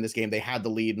fighting. They were in this game. They had the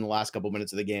lead in the last couple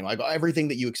minutes of the game. Like everything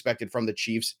that you expected from the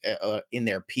Chiefs in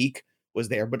their peak was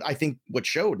there. But I think what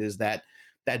showed is that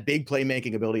big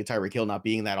playmaking ability of Tyreek Hill not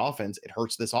being in that offense, it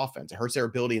hurts this offense. It hurts their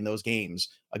ability in those games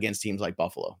against teams like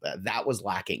Buffalo. That was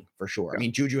lacking for sure. Yeah. I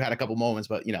mean, Juju had a couple moments,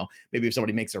 but maybe if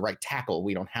somebody makes the right tackle,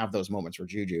 we don't have those moments for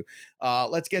Juju.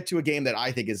 Let's get to a game that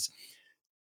I think is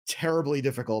terribly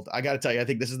difficult. I got to tell you, I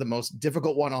think this is the most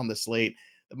difficult one on the slate.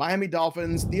 The Miami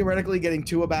Dolphins theoretically getting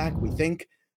Tua back. We think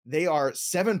they are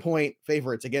 7-point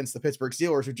favorites against the Pittsburgh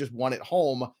Steelers, who just won at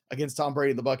home against Tom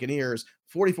Brady and the Buccaneers.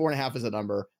 44.5 is a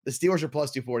number. The Steelers are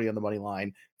plus 240 on the money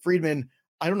line. Friedman,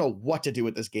 I don't know what to do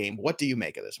with this game. What do you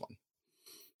make of this one?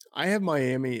 I have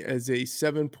Miami as a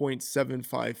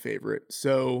 7.75 favorite.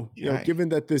 So, given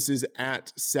that this is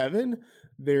at 7,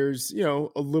 there's, a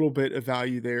little bit of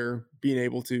value there being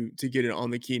able to get it on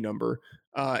the key number.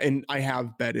 And I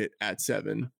have bet it at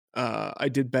 7. I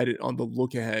did bet it on the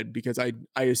look ahead because I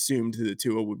assumed that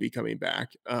Tua would be coming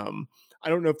back. I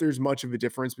don't know if there's much of a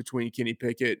difference between Kenny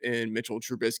Pickett and Mitchell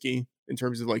Trubisky in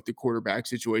terms of like the quarterback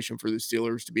situation for the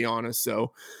Steelers, to be honest.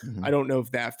 So I don't know if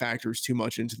that factors too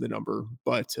much into the number,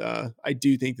 but I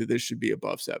do think that this should be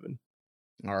above 7.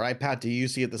 All right, Pat, do you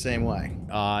see it the same way?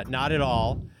 Not at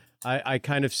all. I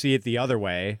kind of see it the other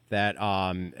way, that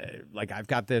like I've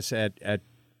got this at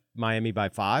Miami by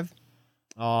 5.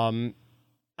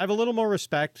 I have a little more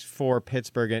respect for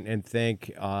Pittsburgh and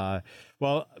think,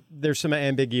 there's some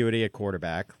ambiguity at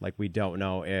quarterback. Like we don't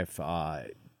know if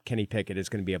Kenny Pickett is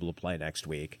going to be able to play next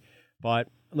week. But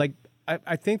like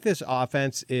I think this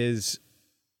offense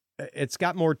it's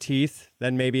got more teeth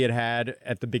than maybe it had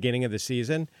at the beginning of the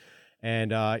season.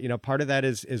 And, part of that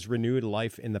is renewed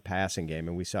life in the passing game.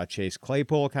 And we saw Chase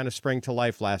Claypool kind of spring to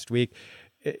life last week.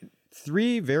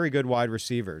 3 very good wide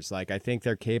receivers. Like I think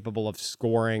they're capable of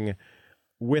scoring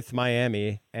with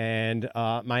Miami, and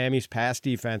Miami's pass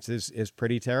defense is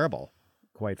pretty terrible,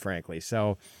 quite frankly.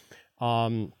 So,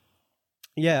 like,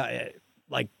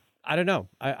 I don't know.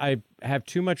 I have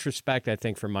too much respect, I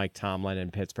think, for Mike Tomlin in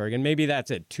Pittsburgh, and maybe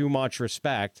that's it. Too much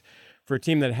respect for a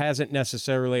team that hasn't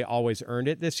necessarily always earned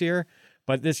it this year,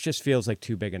 but this just feels like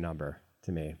too big a number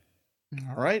to me.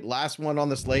 All right, last one on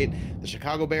the slate. The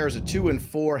Chicago Bears are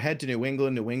 2-4, head to New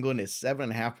England. New England is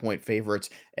 7.5-point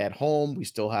favorites at home. We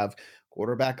still have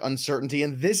quarterback uncertainty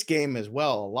in this game as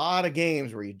well. A lot of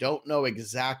games where you don't know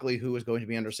exactly who is going to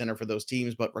be under center for those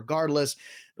teams. But regardless,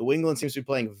 New England seems to be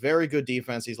playing very good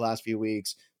defense these last few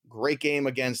weeks. Great game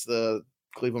against the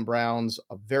Cleveland Browns,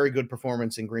 a very good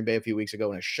performance in Green Bay a few weeks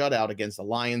ago, and a shutout against the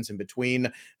Lions in between.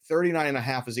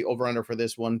 39.5 is the over-under for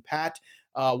this one. Pat,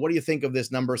 what do you think of this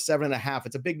number? 7.5.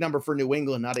 It's a big number for New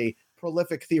England, not a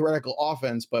prolific theoretical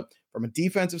offense, but from a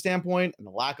defensive standpoint and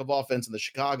the lack of offense on the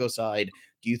Chicago side,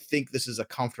 do you think this is a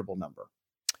comfortable number?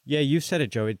 Yeah, you said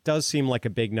it, Joe. It does seem like a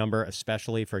big number,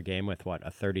 especially for a game with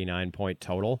a 39-point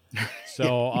total.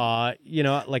 So, I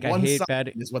hate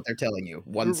betting. Is what they're telling you.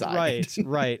 One side.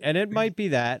 Right. And it might be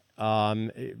that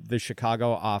the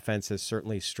Chicago offense has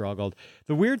certainly struggled.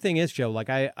 The weird thing is, Joe,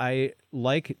 I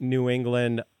like New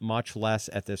England much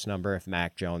less at this number if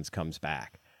Mac Jones comes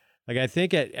back. I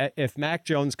think if Mac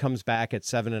Jones comes back at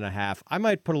 7.5, I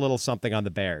might put a little something on the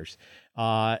Bears.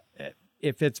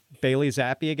 If it's Bailey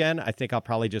Zappi again, I think I'll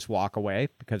probably just walk away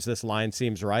because this line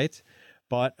seems right.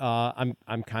 But I'm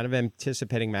kind of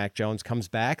anticipating Mac Jones comes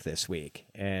back this week,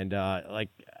 and I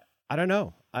don't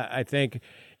know. I think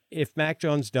if Mac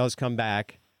Jones does come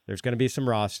back, there's going to be some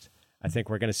rust. I think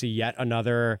we're going to see yet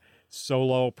another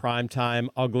solo primetime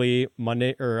ugly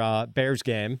Monday or Bears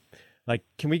game.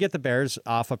 Can we get the Bears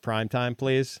off of primetime,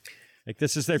 please?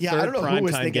 This is their third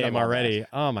primetime game already. That.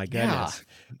 Oh my goodness!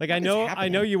 Yeah. I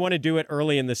know you want to do it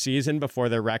early in the season before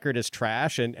their record is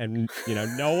trash, and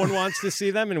no one wants to see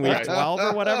them in week 12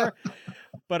 or whatever.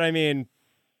 But I mean,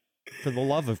 for the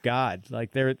love of God,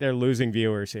 they're losing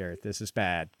viewers here. This is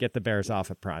bad. Get the Bears off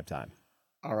at primetime.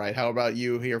 All right. How about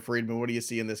you here, Friedman? What do you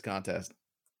see in this contest?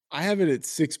 I have it at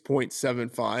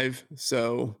 6.75.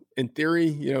 So in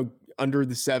theory, under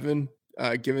the 7.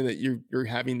 Given that you're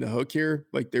having the hook here,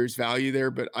 there's value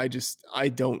there, but I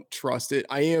don't trust it.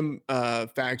 I am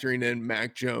factoring in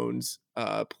Mac Jones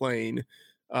playing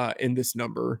in this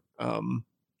number.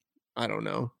 I don't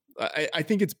know. I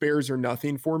think it's Bears or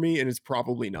nothing for me, and it's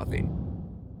probably nothing.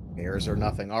 Bears or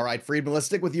nothing. All right, Friedman, let's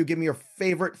stick with you. Give me your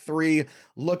favorite 3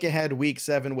 look ahead week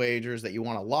 7 wagers that you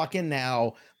want to lock in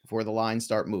now before the lines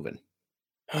start moving.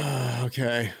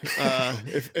 Okay.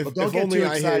 If don't get too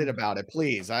excited about it,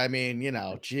 please. I mean,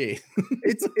 gee.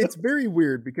 it's very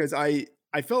weird because I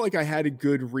felt like I had a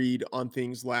good read on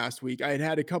things last week. I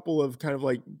had a couple of kind of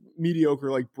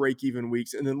mediocre, break even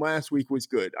weeks, and then last week was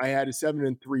good. I had a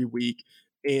 7-3 week,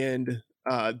 and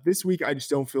this week I just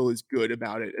don't feel as good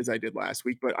about it as I did last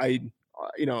week. But I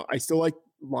still like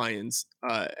Lions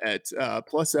at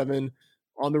 +7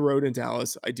 on the road in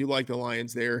Dallas. I do like the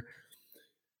Lions there.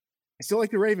 I still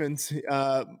like the Ravens.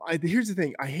 Here's the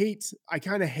thing. I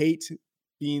kind of hate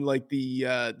being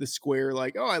the square,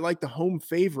 I like the home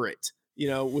favorite,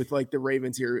 with the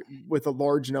Ravens here with a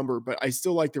large number, but I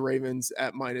still like the Ravens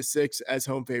at -6 as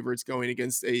home favorites going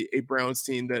against a Browns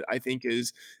team that I think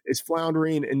is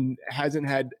floundering and hasn't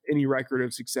had any record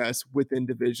of success within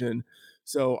division.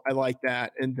 So I like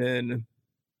that. And then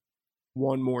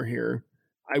one more here.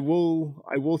 I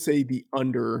will say the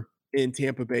under in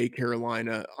Tampa Bay,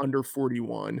 Carolina, under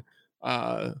 41.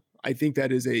 I think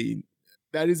that is a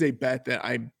bet that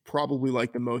I probably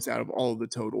like the most out of all of the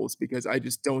totals because I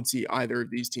just don't see either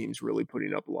of these teams really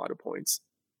putting up a lot of points.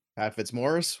 Pat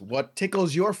Fitzmaurice, what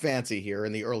tickles your fancy here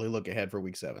in the early look ahead for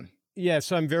week 7? Yeah,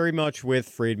 so I'm very much with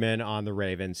Friedman on the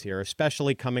Ravens here,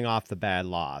 especially coming off the bad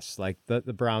loss.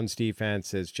 The Browns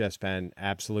defense has just been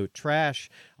absolute trash.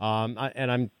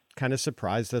 And I'm kind of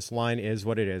surprised this line is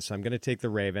what it is. So I'm going to take the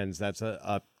Ravens. That's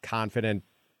a confident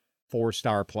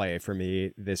 4-star play for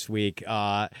me this week,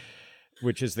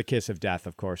 which is the kiss of death,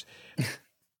 of course.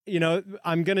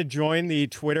 I'm going to join the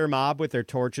Twitter mob with their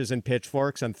torches and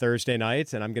pitchforks on Thursday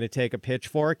nights, and I'm going to take a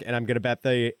pitchfork, and I'm going to bet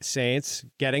the Saints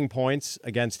getting points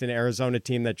against an Arizona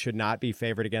team that should not be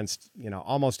favored against,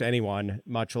 almost anyone,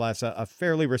 much less a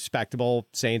fairly respectable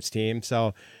Saints team.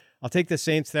 So I'll take the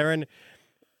Saints there, and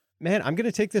man, I'm going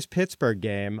to take this Pittsburgh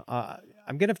game.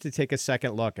 I'm going to have to take a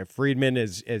second look. If Friedman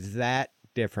is that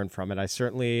different from it, I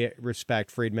certainly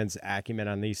respect Friedman's acumen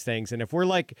on these things. And if we're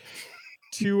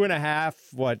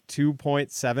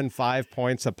 2.75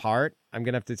 points apart, I'm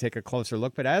going to have to take a closer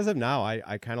look. But as of now,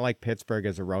 I kind of like Pittsburgh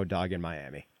as a road dog in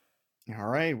Miami. All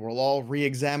right, we'll all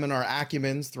re-examine our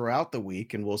acumens throughout the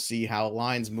week, and we'll see how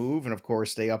lines move. And of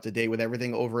course, stay up to date with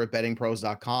everything over at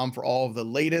bettingpros.com for all of the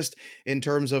latest in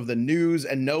terms of the news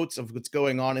and notes of what's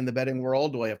going on in the betting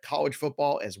world. We have college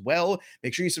football as well.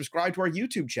 Make sure you subscribe to our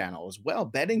YouTube channel as well.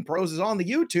 Betting Pros is on the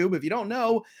YouTube. If you don't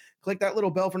know, click that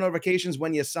little bell for notifications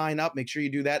when you sign up. Make sure you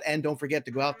do that. And don't forget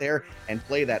to go out there and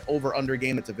play that over-under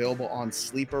game that's available on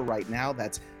Sleeper right now.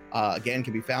 That's Again,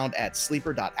 can be found at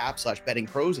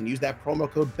sleeper.app/bettingpros, and use that promo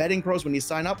code bettingpros when you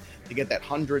sign up to get that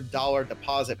 $100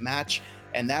 deposit match.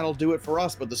 And that'll do it for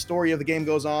us. But the story of the game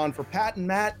goes on. For Pat and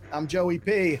Matt, I'm Joey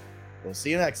P. We'll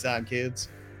see you next time, kids.